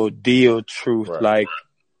real deal truth. Right.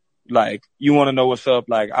 Like you want to know what's up?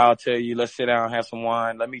 Like, I'll tell you, let's sit down, have some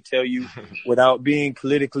wine. Let me tell you without being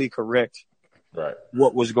politically correct,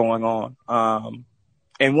 what was going on.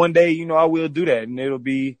 And one day, I will do that, and it'll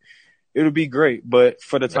be great. But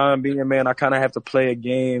for the time being, man, I kind of have to play a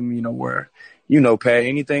game, where, Pat,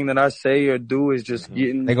 anything that I say or do is just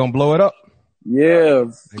getting. They're going to blow it up. Yeah.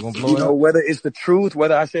 They're going to blow it up. Whether it's the truth,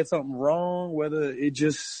 whether I said something wrong, whether it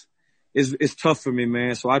just it's tough for me,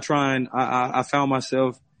 man. So I found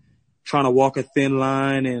myself trying to walk a thin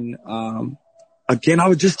line. And, again, I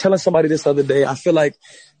was just telling somebody this other day, I feel like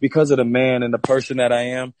because of the man and the person that I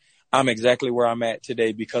am, I'm exactly where I'm at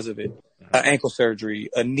today because of it. An ankle surgery,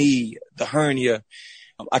 a knee, the hernia.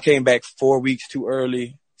 I came back 4 weeks too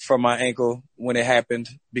early from my ankle when it happened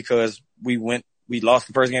because we lost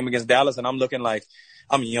the first game against Dallas, and I'm looking like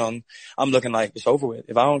I'm young. I'm looking like it's over with.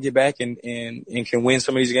 If I don't get back and can win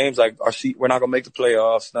some of these games, like we're not going to make the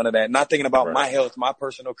playoffs, none of that. Not thinking about my health, my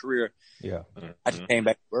personal career. Yeah. I just came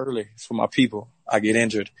back early. It's for my people. I get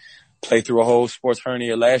injured. Played through a whole sports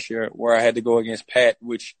hernia last year where I had to go against Pat,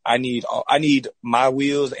 which I need my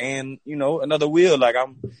wheels and, another wheel.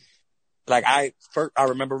 I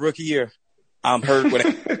remember rookie year. I'm hurt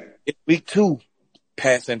with week 2,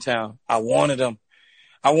 Pat's in town. I wanted him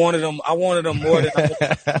more than I wanted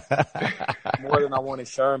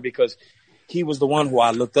Sherm, because he was the one who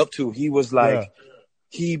I looked up to. He was like,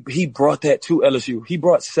 he brought that to LSU. He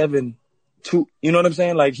brought 7 to, you know what I'm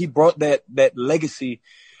saying? Like, he brought that legacy,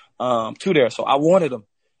 to there. So I wanted him.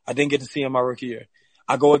 I didn't get to see him my rookie year.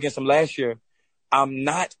 I go against him last year. I'm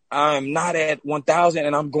not at 1,000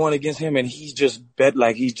 and I'm going against him, and he's just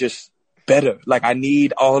better. Like, I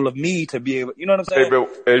need all of me to be able, you know what I'm saying?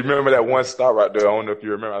 Hey, remember that one stop right there? I don't know if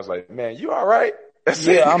you remember. I was like, man, you all right?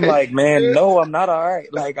 Yeah, I'm like, man, no, I'm not all right.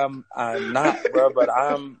 Like, I'm not, bro, but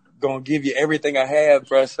I'm going to give you everything I have,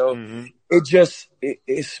 bro. So it's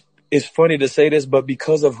it's funny to say this, but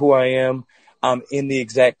because of who I am, I'm in the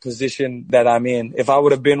exact position that I'm in. If I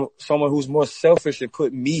would have been someone who's more selfish and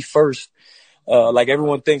put me first, like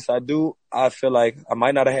everyone thinks I do, I feel like I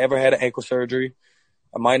might not have ever had an ankle surgery.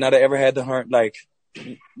 I might not have ever had the hernia. Like,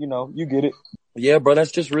 you know, you get it. Yeah, bro,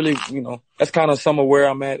 that's just really, you know, that's kind of some of where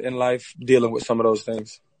I'm at in life dealing with some of those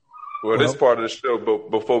things. Well, this part of the show, but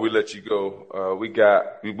before we let you go,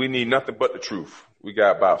 we need nothing but the truth. We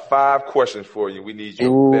got about 5 questions for you. We need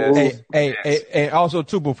your best. Hey, and also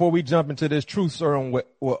too, before we jump into this truth serum, Get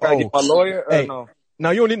my lawyer or no?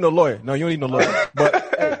 No, you don't need no lawyer.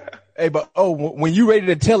 But when you ready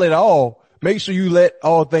to tell it all, make sure you let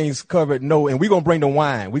all things covered know. And we're gonna bring the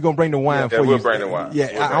wine. We're gonna bring the wine for you. We'll bring the wine.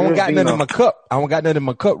 Yeah, I don't got nothing in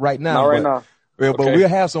my cup. Right now. Not right now. But we'll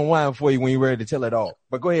have some wine for you when you're ready to tell it all.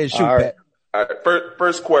 But go ahead and shoot, Pat. All right.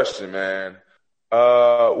 First question, man.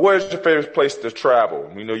 Where's your favorite place to travel?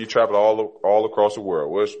 We know you travel all across the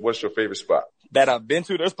world. What's your favorite spot? That I've been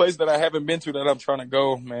to? There's places that I haven't been to that I'm trying to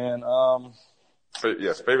go, man.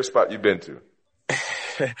 Yes, favorite spot you've been to.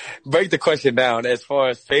 Break the question down as far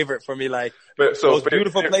as favorite for me, like most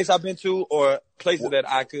beautiful place I've been to, or places that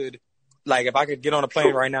I could, like, if I could get on a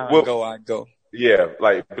plane right now and go, I'd go. Yeah,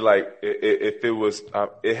 like if it was,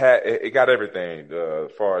 it got everything,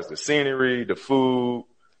 as far as the scenery, the food,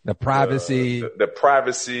 the privacy, the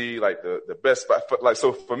privacy, like the best spot. Like,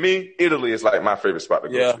 so for me, Italy is like my favorite spot to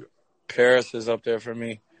go to. Paris is up there for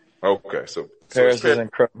me. Okay, so Paris is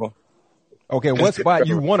incredible. Okay, what spot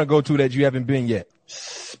you want to go to that you haven't been yet?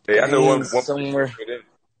 Hey, I know one somewhere.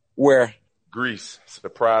 Where? Greece,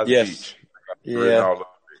 Surprise Beach. Yeah.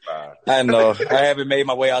 I know. I haven't made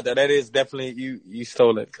my way out there. That is definitely, you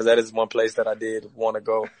stole it, because that is one place that I did want to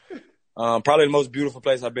go. Probably the most beautiful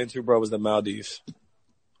place I've been to, bro, was the Maldives.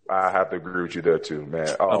 I have to agree with you there too, man.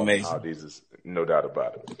 Amazing. Maldives is no doubt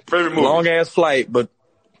about it. Favorite movie? Long ass flight, but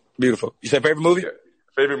beautiful. You said favorite movie? Yeah.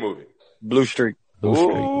 Favorite movie? Blue Streak.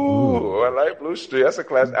 Ooh, I like Blue Street. That's a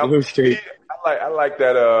classic. Blue Street. I like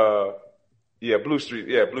that. Yeah, Blue Street.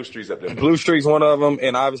 Yeah, Blue Street's up there. Blue Street's one of them,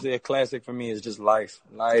 and obviously a classic for me is just Life.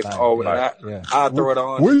 I throw it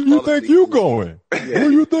on. Where do you think you going?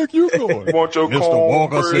 Where you think you going? Want your Mr.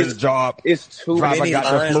 Walker's job. It's too many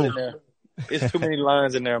lines in there. It's too many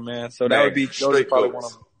lines in there, man. So that would be probably one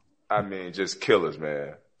of them. I mean, just killers,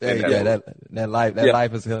 man. That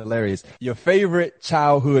life is hilarious. Your favorite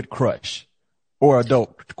childhood crush or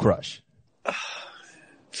adult crush?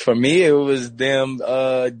 For me, it was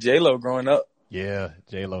J-Lo growing up. Yeah,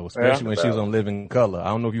 J-Lo, especially when she was on Living Color. I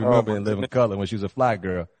don't know if you remember in Living Color when she was a fly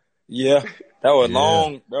girl. Yeah, that was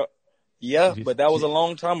long, bro. Yeah, but that was a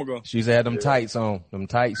long time ago. She used to have them tights on. Them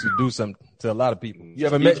tights would do something to a lot of people. You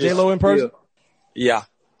ever met J-Lo in person? Yeah.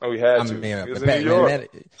 Oh, he had to. Man, he was in New York.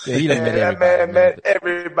 He done met everybody. That man met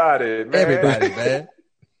everybody, man. Everybody, man.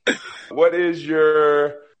 What is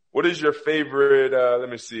your favorite, let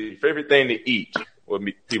me see, favorite thing to eat? What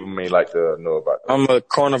people may like to know about that. I'm a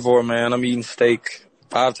carnivore, man. I'm eating steak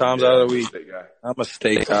 5 times out of the week. I'm a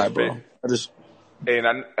steak guy, bro. And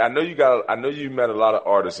I know you met a lot of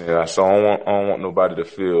artists in here, so I don't want nobody to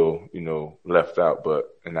feel, left out,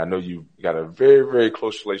 and I know you got a very, very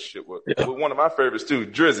close relationship with one of my favorites too,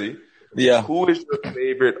 Drizzy. Yeah. Who is your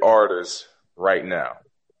favorite artist right now?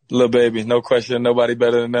 Lil Baby, no question. Nobody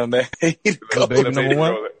better than them. Lil Baby number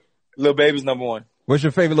one? Lil Baby's number one. What's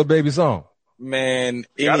your favorite Lil Baby song? Man,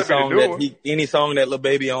 any song that Lil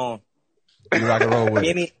Baby on. You rock and roll with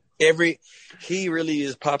it. He really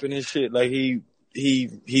is popping his shit. Like he's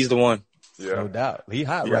the one. Yeah. No doubt. He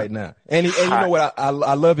hot right now. And you know what? I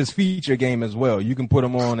love his feature game as well. You can put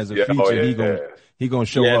him on as a feature. He gonna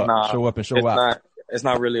show up and show out. It's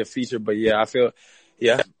not really a feature, but I feel,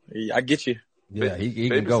 I get you. Yeah, he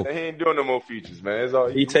can go. He ain't doing no more features, man. It's all,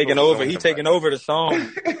 he taking over. He taking over the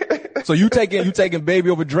song. So you taking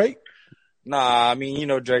Baby over Drake? Nah, I mean,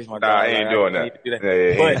 Drake's my guy. Nah, he ain't doing that. He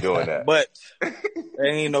ain't doing that. But there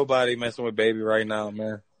ain't nobody messing with Baby right now,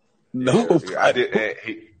 man. No. I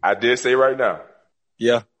did say right now.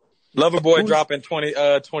 Yeah. Loverboy dropping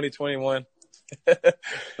 2021.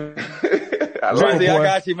 Drizzy, I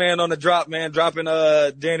got you, man, on the drop, man. Dropping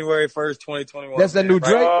January 1st, 2021. That's that new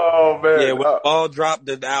Drake? Oh, man. Yeah, we all dropped,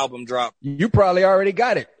 the album dropped. You probably already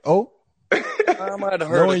got it. Oh. I might have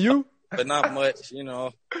heard knowing you? But not much,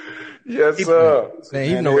 Yes, sir. Man,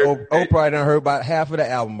 you know, O probably done heard about half of the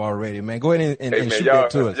album already, man. Go ahead and shoot that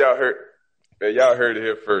to us. Y'all heard it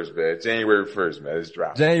here first, man. January 1st, man. It's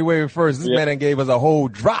dropping. January 1st. This man done gave us a whole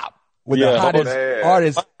drop with the hottest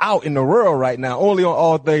artists out in the world right now. Only on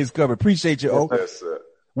All Things Covered. Appreciate you, O. Yes, sir.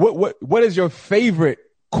 What is your favorite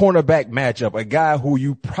cornerback matchup, a guy who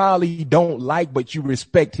you probably don't like, but you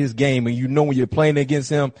respect his game, and you know when you're playing against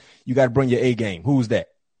him, you got to bring your A game. Who's that?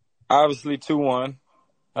 Obviously 2-1.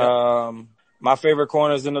 My favorite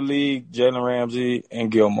corners in the league, Jalen Ramsey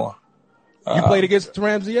and Gilmore. You played against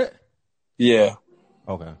Ramsey yet? Yeah.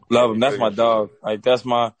 Okay. Love him. That's my dog. Like, that's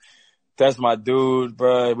my dude,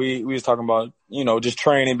 bro. We was talking about, just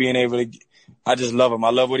training, being able to, I just love him.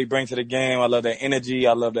 I love what he brings to the game. I love that energy.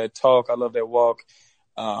 I love that talk. I love that walk.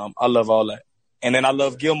 I love all that. And then I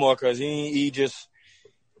love Gilmore because he just,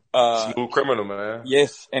 smooth criminal, man.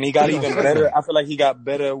 Yes. And he got even better. I feel like he got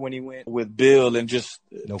better when he went with Bill and just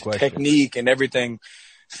technique and everything.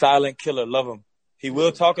 Silent killer. Love him. He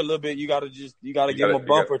will talk a little bit. You gotta give him a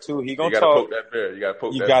bump or two. He gonna talk. Poke that bear. You gotta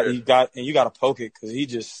poke that bear. You gotta poke it because he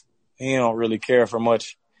don't really care for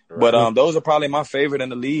much. Right. But those are probably my favorite in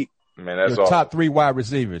the league. Man, that's awesome. Awesome. Top 3 wide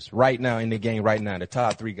receivers right now in the game right now. The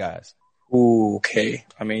top 3 guys. Ooh, okay.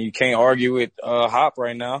 I mean, you can't argue with Hop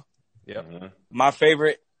right now. Yep. Mm-hmm. My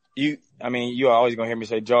favorite, you're always gonna hear me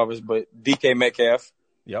say Jarvis, but DK Metcalf.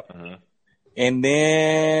 Yep. Mm-hmm. And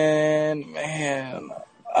then, man,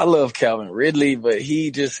 I love Calvin Ridley, but he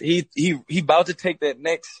about to take that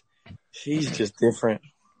next. He's just different.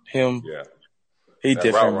 Him. Yeah. He that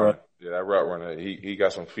different, bro. Yeah, that route runner, he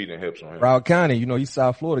got some feet and hips on him. Broward County, he's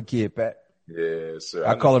South Florida kid, Pat. Yeah, sir.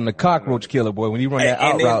 I call him the cockroach killer, boy. When he run that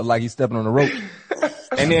out route like he's stepping on the rope.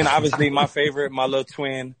 And then obviously my favorite, my little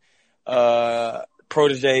twin,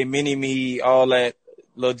 protege, mini-me, all that,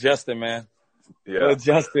 little Justin, man. Yeah. Little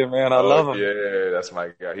Justin, man. I love him. Yeah, that's my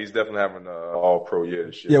guy. He's definitely having an all-pro year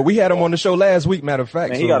this year. Yeah, we had him on the show last week, matter of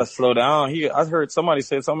fact. Man, he got to slow down. I heard somebody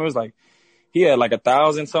say something. It was like, he had like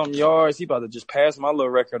 1,000-something yards. He about to just pass my little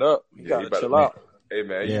record up. He got to chill out. Hey,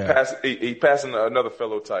 man, he passing another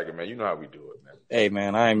fellow Tiger, man. You know how we do it, man. Hey,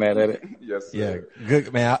 man, I ain't mad at it. Yes, sir. Yeah,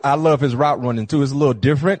 good, man. I love his route running, too. It's a little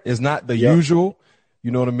different. It's not the usual,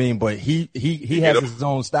 you know what I mean? But he has his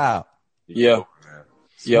own style. Yeah.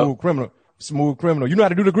 Smooth criminal. You know how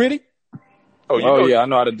to do the gritty? Yeah, I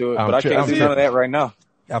know how to do it, but I can't do none of that right now.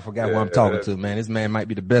 I forgot who I'm talking to, man. This man might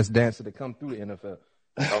be the best dancer to come through the NFL.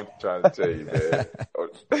 I'm trying to tell you, man.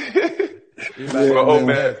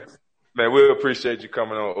 Man, we appreciate you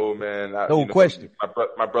coming on, old man. No question.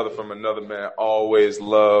 My brother from another, man, always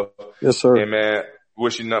love. Yes, sir. And, man,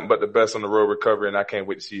 wish you nothing but the best on the road recovery, and I can't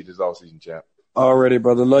wait to see you this offseason, champ. Already,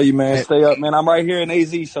 brother. Love you, man. Stay up, man. I'm right here in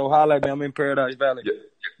AZ, so holla at me. I'm in Paradise Valley.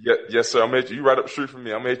 Yes, sir. I'm gonna hit you. You right up the street from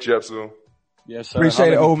me. I'm gonna hit you up soon. Yes, sir.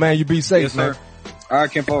 Appreciate it, old man. You be safe, man. Sir. All right,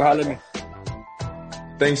 Kimpo, holla at me.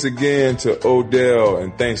 Thanks again to Odell,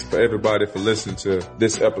 and thanks for everybody for listening to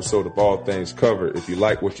this episode of All Things Covered. If you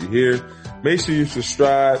like what you hear, make sure you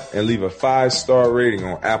subscribe and leave a 5-star rating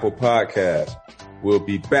on Apple Podcasts. We'll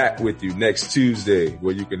be back with you next Tuesday,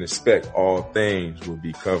 where you can expect all things will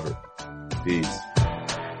be covered. Peace.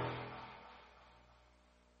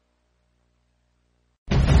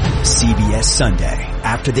 CBS Sunday,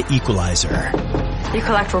 after The Equalizer. You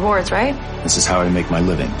collect rewards, right? This is how I make my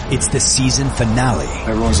living. It's the season finale.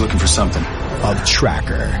 Everyone's looking for something. Of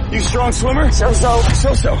Tracker. You strong swimmer?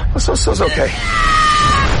 So-so's okay.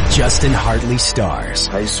 Justin Hartley stars.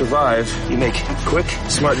 How you survive, you make quick,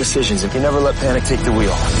 smart decisions, and you never let panic take the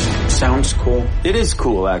wheel. Sounds cool. It is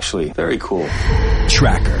cool, actually. Very cool.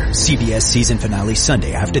 Tracker, CBS season finale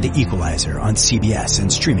Sunday after The Equalizer on CBS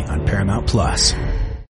and streaming on Paramount+.